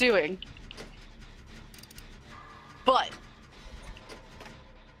what he's doing. But...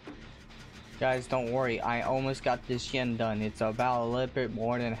 Guys, don't worry. I almost got this gen done. It's about a little bit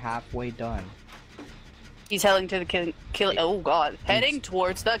more than halfway done. He's heading to the kill. Oh god. Heading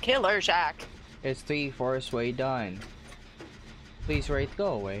towards the killer shack. It's 3/4 way done. Please, Wraith,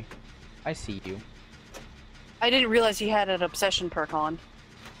 go away. I see you. I didn't realize he had an obsession perk on.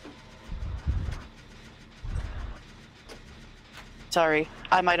 Sorry.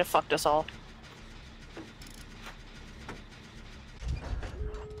 I might have fucked us all.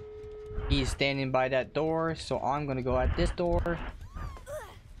 He's standing by that door, so I'm gonna go at this door.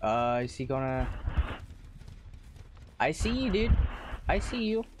 Is he gonna... I see you, dude. I see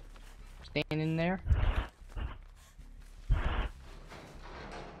you. Standing there.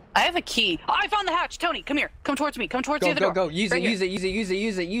 I have a key. Oh, I found the hatch! Tony, come here. Come towards me. Come towards the other door. Go. Use it. Use it.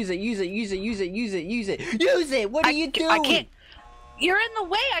 What are you doing? I can't. You're in the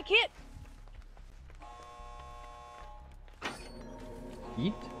way. I can't.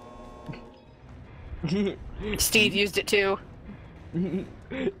 Yeet. Steve used it too.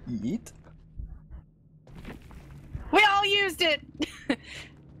 Yeet. We all used it!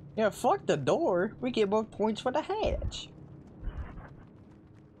 Yeah, fuck the door. We get more points for the hatch.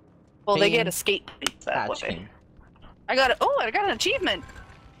 Well, they Paying get escape points that way. hatching. I got an achievement!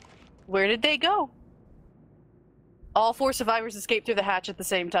 Where did they go? All 4 survivors escaped through the hatch at the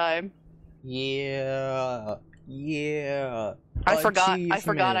same time. Yeah. Yeah. I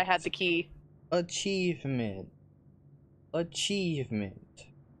forgot I had the key. Achievement.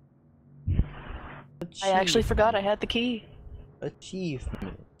 I actually forgot I had the key.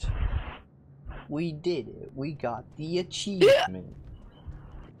 Achievement. We did it. We got the achievement.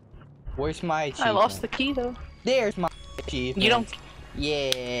 Where's my achievement? I lost the key though. There's my achievement. You don't.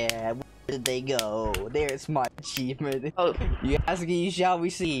 Yeah. Where did they go? There's my achievement. Oh. You ask, you shall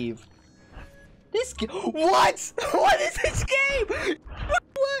receive. This what? What is this game?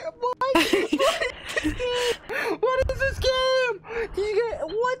 What is this game?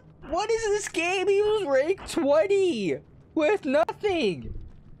 What is this game? He was ranked 20 with nothing.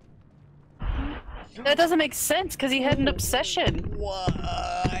 That doesn't make sense because he had an obsession. What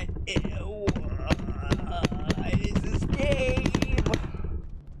is this game?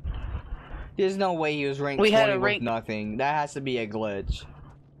 There's no way he was ranked 20 with nothing. That has to be a glitch.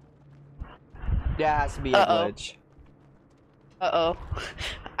 That has to be a glitch. Uh-oh.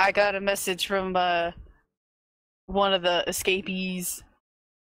 I got a message from one of the escapees.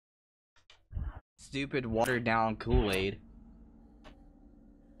 Stupid watered down Kool-Aid.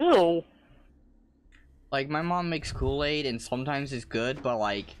 Ew. Like, my mom makes Kool-Aid and sometimes it's good, but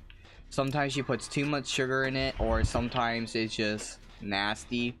like, sometimes she puts too much sugar in it, or sometimes it's just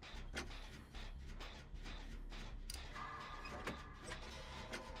nasty.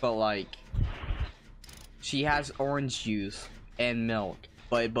 But like, she has orange juice and milk,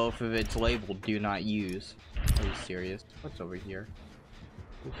 but both of its labeled do not use. Are you serious? What's over here?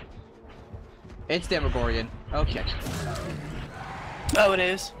 It's Demogorgon. Okay. Oh, it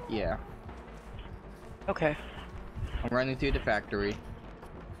is? Yeah. Okay. I'm running through the factory.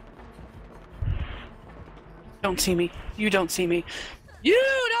 Don't see me. You don't see me. You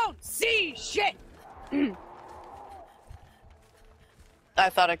don't see shit! I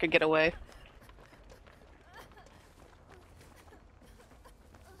thought I could get away.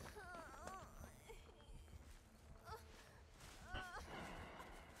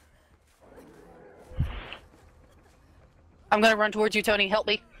 I'm gonna run towards you, Tony. Help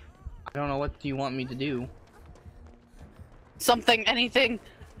me. I don't know, what do you want me to do? Something, anything.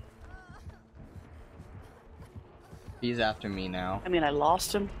 He's after me now. I mean, I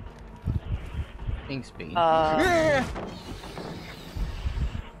lost him. Thanks, Bean. Well,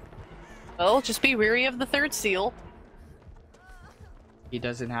 just be wary of the 3rd seal. He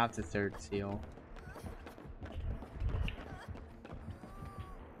doesn't have the 3rd seal.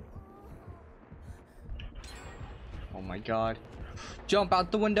 Oh my god. Jump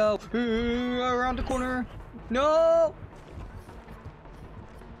out the window! Around the corner! No!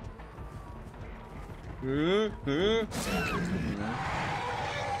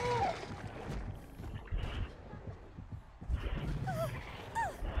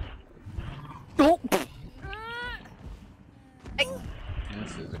 Oh.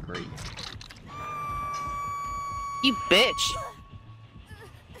 This is a great. You bitch.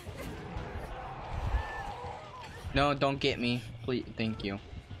 No, don't get me. Please, thank you.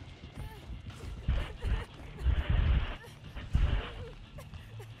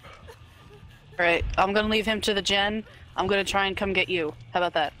 Alright, I'm gonna leave him to the gen. I'm gonna try and come get you. How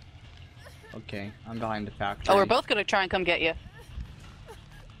about that? Okay, I'm behind the factory. Oh, we're both gonna try and come get you.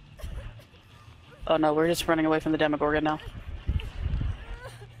 Oh no, we're just running away from the Demogorgon now.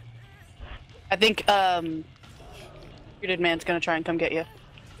 I think, Bearded Man's gonna try and come get you.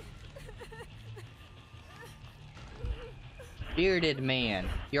 Bearded Man,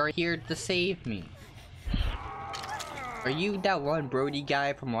 you're here to save me. Are you that one Brody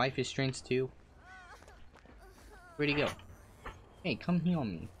guy from Life is Strange 2? Where'd he go? Hey, come heal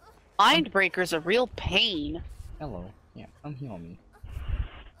me. Mindbreaker's a real pain. Hello. Yeah, come heal me.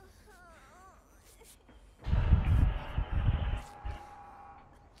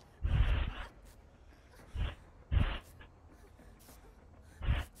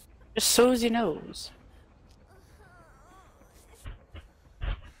 Just so as he knows.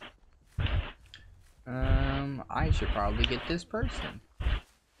 I should probably get this person.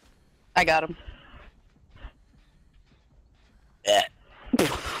 I got him.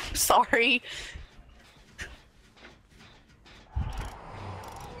 Sorry.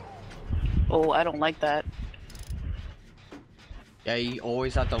 Oh, I don't like that. Yeah, you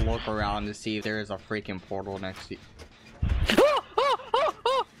always have to look around to see if there is a freaking portal next to you.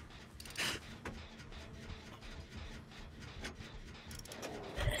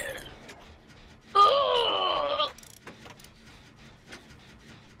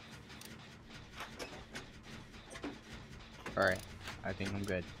 Alright, I think I'm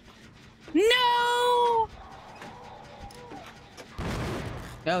good. No!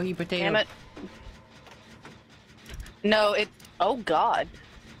 No, he potato. Damn it. No, it. Oh god.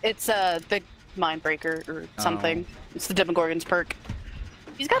 It's the Mindbreaker or something. Oh. It's the Demogorgon's perk.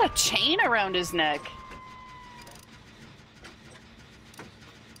 He's got a chain around his neck.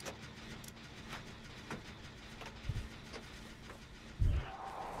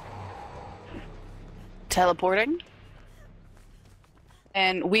 Teleporting.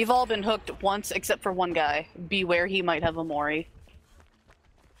 And we've all been hooked once except for one guy. Beware, he might have a Mori.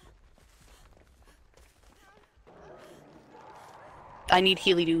 I need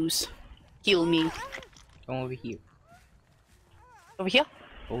healy doos. Heal me. Come over here. Over here?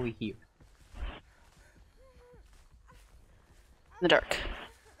 Over here. In the dark.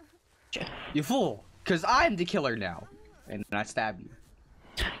 Yeah. You fool! Cause I'm the killer now. And I stab you.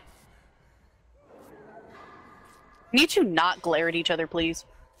 Need you not glare at each other, please?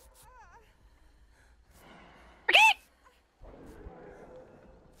 Okay.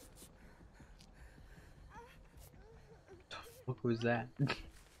 What was that? Thank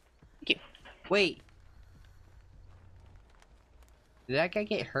you. Wait. Did that guy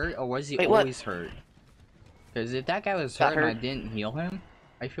get hurt or was he Wait, always hurt? Because if that guy was hurt and I hurt. didn't heal him,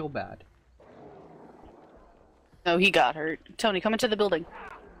 I feel bad. No, he got hurt. Tony, come into the building.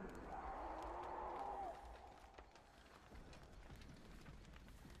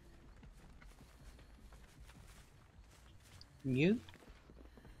 You?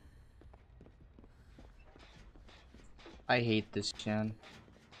 I hate this gen.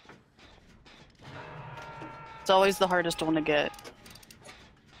 It's always the hardest one to get.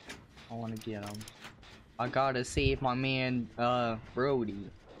 I wanna get him. I gotta save my man, Brody.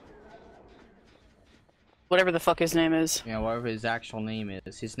 Whatever the fuck his name is. Yeah, whatever his actual name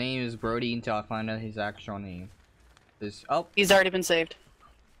is. His name is Brody until I find out his actual name. Oh, He's already been saved.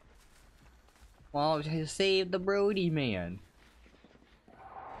 well, he saved the Brody man.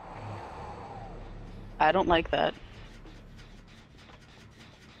 I don't like that.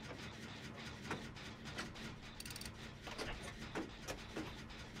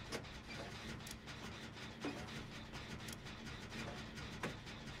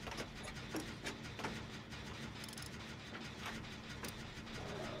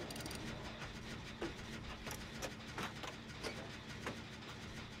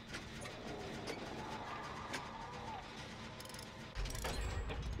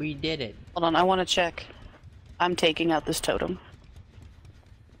 We did it. Hold on, I want to check. I'm taking out this totem.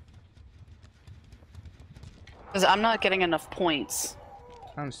 Because I'm not getting enough points.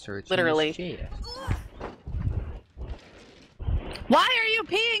 I'm searching. Literally. This shit. Why are you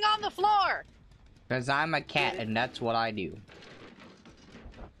peeing on the floor? Because I'm a cat and that's what I do.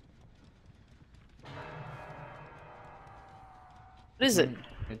 What is it?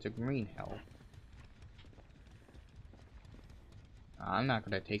 It's a green hell. I'm not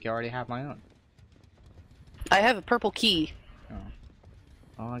gonna take it, I already have my own. I have a purple key. Oh.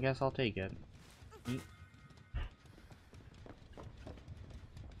 Well, I guess I'll take it.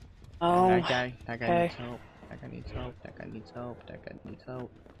 Oh. That guy okay. needs help. That guy needs help. That guy needs help. That guy needs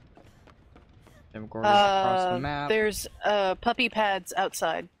help. Then we're going across the map. There's puppy pads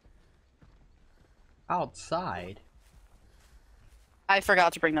outside. Outside? I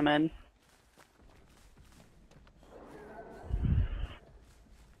forgot to bring them in.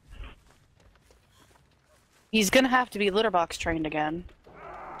 He's gonna have to be litter box trained again.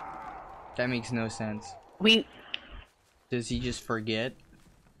 That makes no sense. Does he just forget?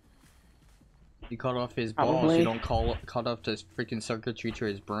 You cut off his balls, Probably. you don't cut off this freaking circuitry to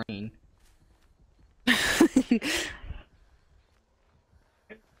his brain.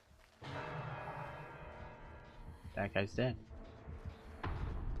 That guy's dead.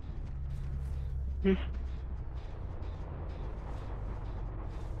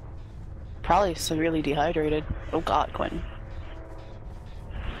 Probably severely dehydrated. Oh god, Quentin.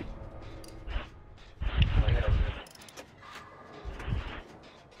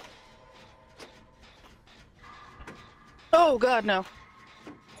 Oh god, no.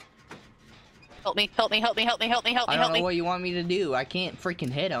 Help me, help me, help me, help me, help me, help me, I help don't know me. what you want me to do. I can't freaking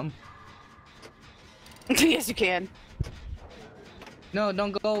hit him. Yes, you can. No,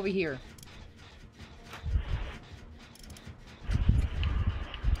 don't go over here.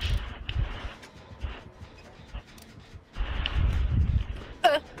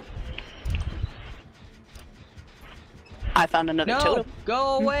 I found another No! totem.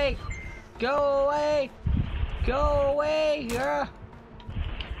 Go away! Go away! Go away! Yeah.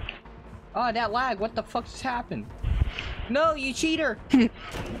 Oh, that lag! What the fuck just happened? No, you cheater!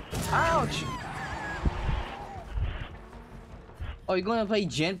 Ouch! Oh, you're gonna play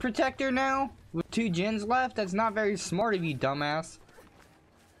Gen Protector now? With 2 gens left? That's not very smart of you, dumbass.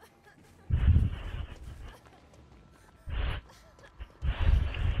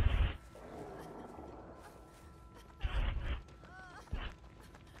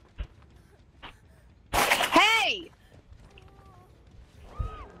 Hey!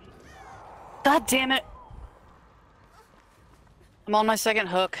 God damn it. I'm on my second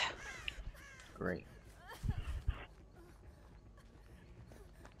hook. Great.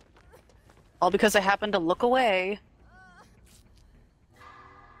 All because I happened to look away.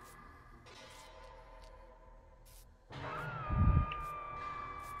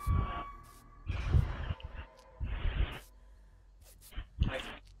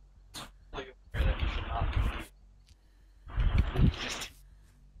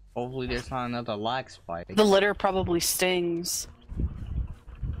 Hopefully there's not another lag spike. The litter probably stings.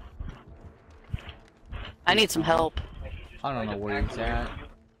 I need some help. I don't know where he's at.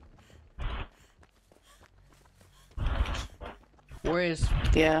 Where's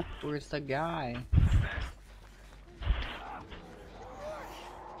the guy?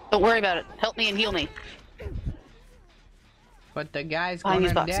 Don't worry about it. Help me and heal me. But the guy's Behind gonna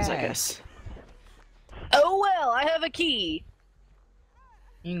these boxes, die. I guess. Oh well, I have a key.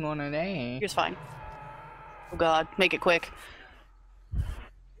 He's gonna die. Here's fine. Oh god, make it quick.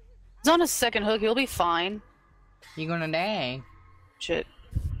 He's on a second hook, he'll be fine. He's gonna die. Shit.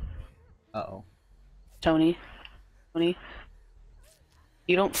 Uh-oh. Tony. Tony.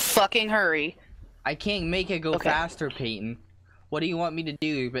 You don't fucking hurry. I can't make it go Okay. faster, Peyton. What do you want me to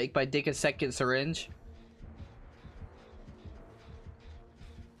do? Make my dick a second syringe?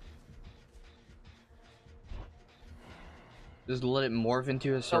 Just let it morph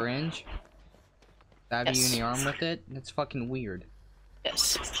into a syringe? Stab you in Yes. the arm with it? That's fucking weird.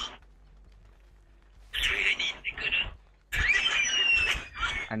 Yes.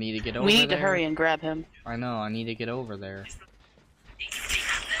 I need to get over We there. need to hurry and grab him. I know, I need to get over there.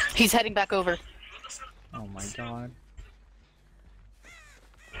 He's heading back over. Oh my god.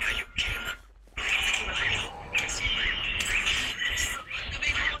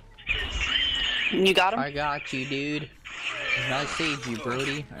 You got him? I got you, dude. I saved you,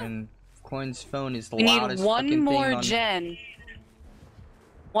 Brody. And Coin's phone is the We need loudest one fucking more thing on... gen.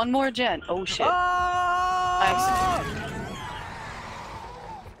 One more gen. Oh shit. Oh!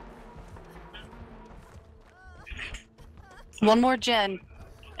 One more gen,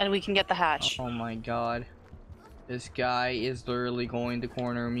 and we can get the hatch. Oh my god. This guy is literally going to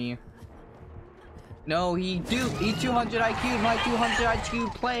corner me. No, he 200 IQ, my 200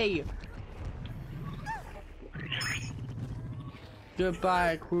 IQ play!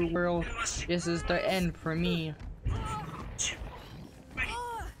 Goodbye, crew world. This is the end for me.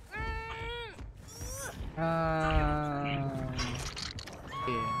 Yeah.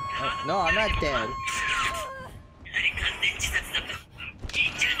 No, I'm not dead.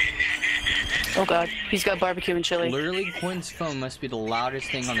 Oh god, he's got barbecue and chili. Literally, Quinn's phone must be the loudest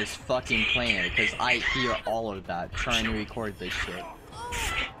thing on this fucking planet, because I hear all of that trying to record this shit.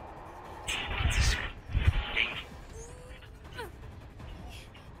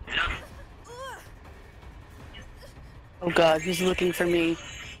 Oh god, he's looking for me.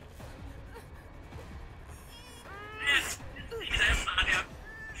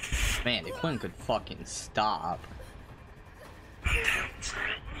 Man, if Quinn could fucking stop.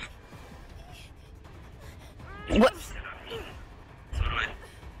 What?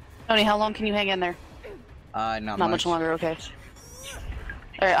 Tony, how long can you hang in there? Not Not much much longer, okay.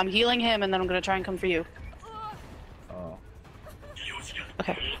 Alright, I'm healing him and then I'm gonna try and come for you. Oh.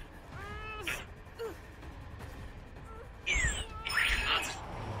 Okay.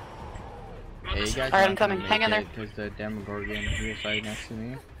 Hey, you guys Alright, I'm coming. Hang in there. Because the Demogorgon is right next to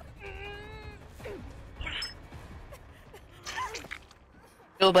me.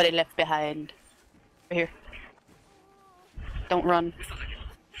 Nobody left behind. Right here. Don't run.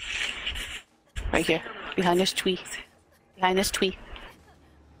 Right here. Behind this tree. Behind this tree.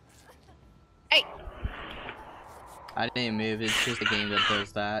 Hey! I didn't move, it's just a game that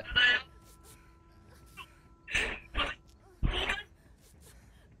does that.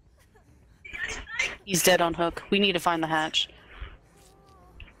 He's dead on hook. We need to find the hatch.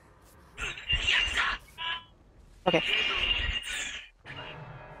 Okay.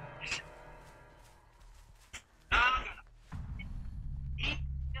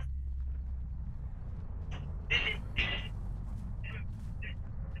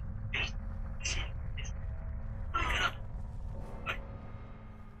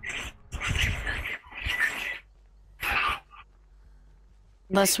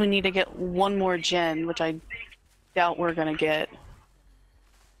 Unless we need to get one more gen, which I doubt we're gonna get.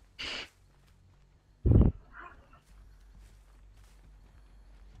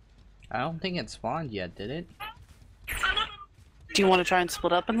 I don't think it spawned yet, did it? Do you want to try and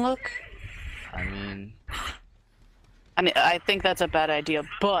split up and look? I mean, I think that's a bad idea,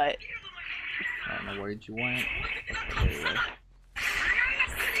 but... I don't know where you went. Okay, there you go.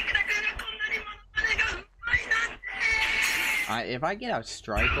 If I get a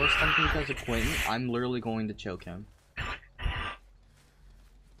strike or something because of Quentin, I'm literally going to choke him.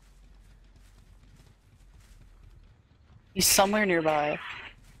 He's somewhere nearby.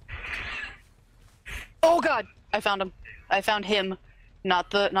 Oh god! I found him. I found him.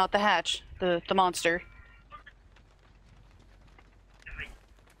 Not the hatch. The monster.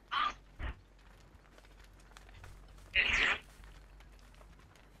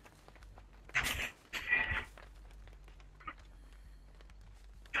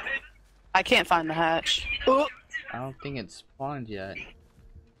 I can't find the hatch. Oh. I don't think it spawned yet.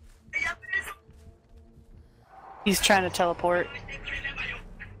 He's trying to teleport.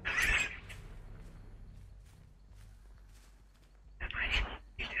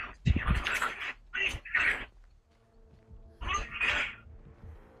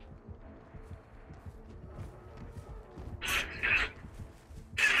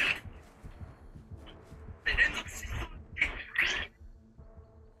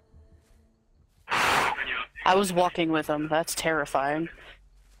 I was walking with him. That's terrifying.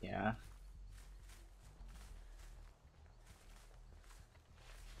 Yeah.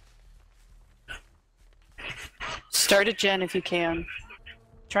 Start a gen if you can.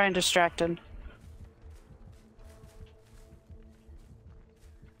 Try and distract him.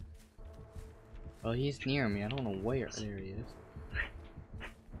 Well, he's near me. I don't know where. There he is.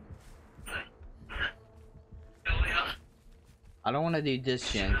 I don't want to do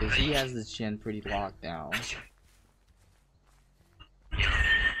this gen because he has this gen pretty locked down.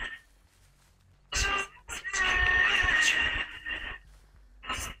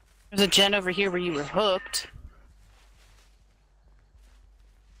 There's a gen over here where you were hooked.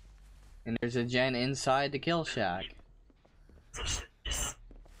 And there's a gen inside the kill shack.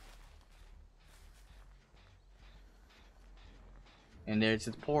 And there's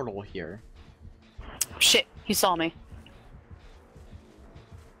a portal here. Shit, he saw me.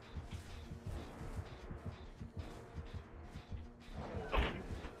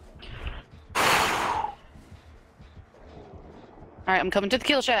 Alright, I'm coming to the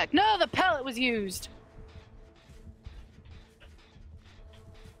kill shack. No, the pallet was used!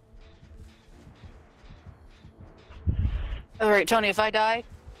 Alright, Tony, if I die,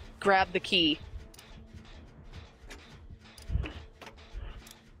 grab the key.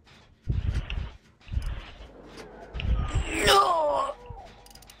 No!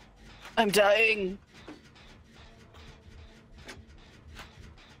 I'm dying.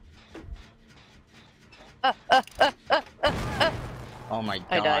 Oh my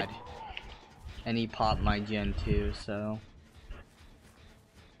I god. died. And he popped my gen too, so.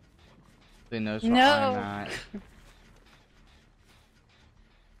 Who knows where No. I'm at.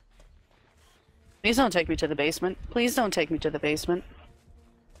 Please don't take me to the basement. Please don't take me to the basement.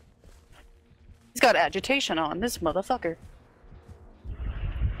 He's got agitation on, this motherfucker.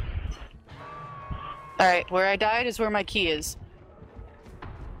 Alright, where I died is where my key is.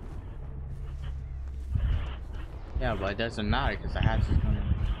 Yeah, but it doesn't matter because the hatch is gonna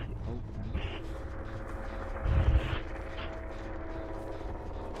be open.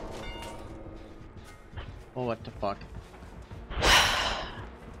 Oh, what the fuck?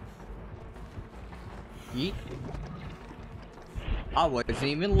 Yeet. I wasn't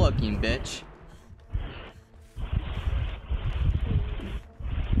even looking, bitch.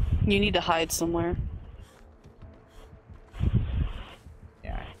 You need to hide somewhere.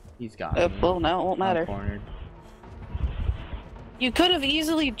 Yeah, he's got me. Well, now it won't matter. I'm cornered. You could have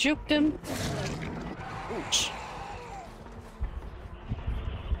easily juked him. Ouch.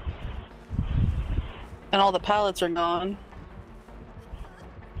 And all the pallets are gone.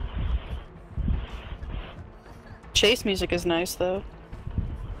 Chase music is nice, though.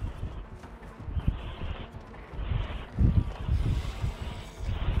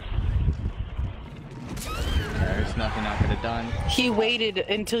 There's nothing I could have done. He waited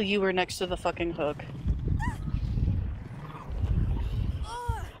until you were next to the fucking hook.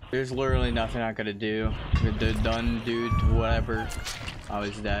 There's literally nothing I could have do. With the done dude, whatever. I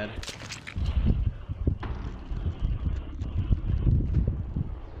was dead.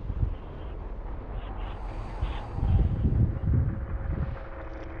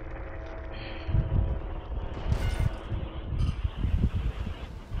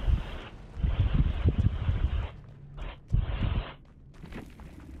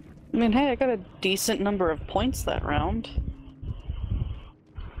 I mean, hey, I got a decent number of points that round.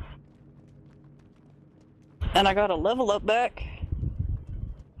 And I got a level up back.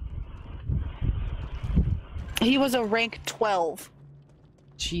 He was a rank 12.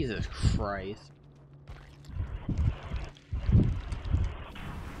 Jesus Christ.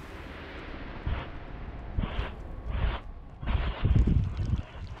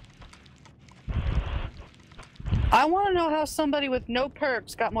 I want to know how somebody with no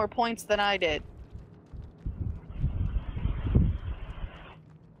perks got more points than I did.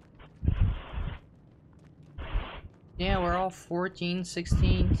 Yeah, we're all 14,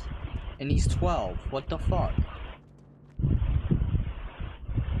 16, and he's 12. What the fuck?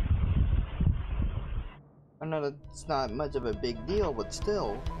 I know that's not much of a big deal, but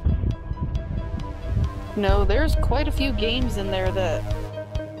still. No, there's quite a few games in there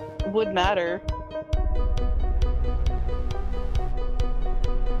that would matter.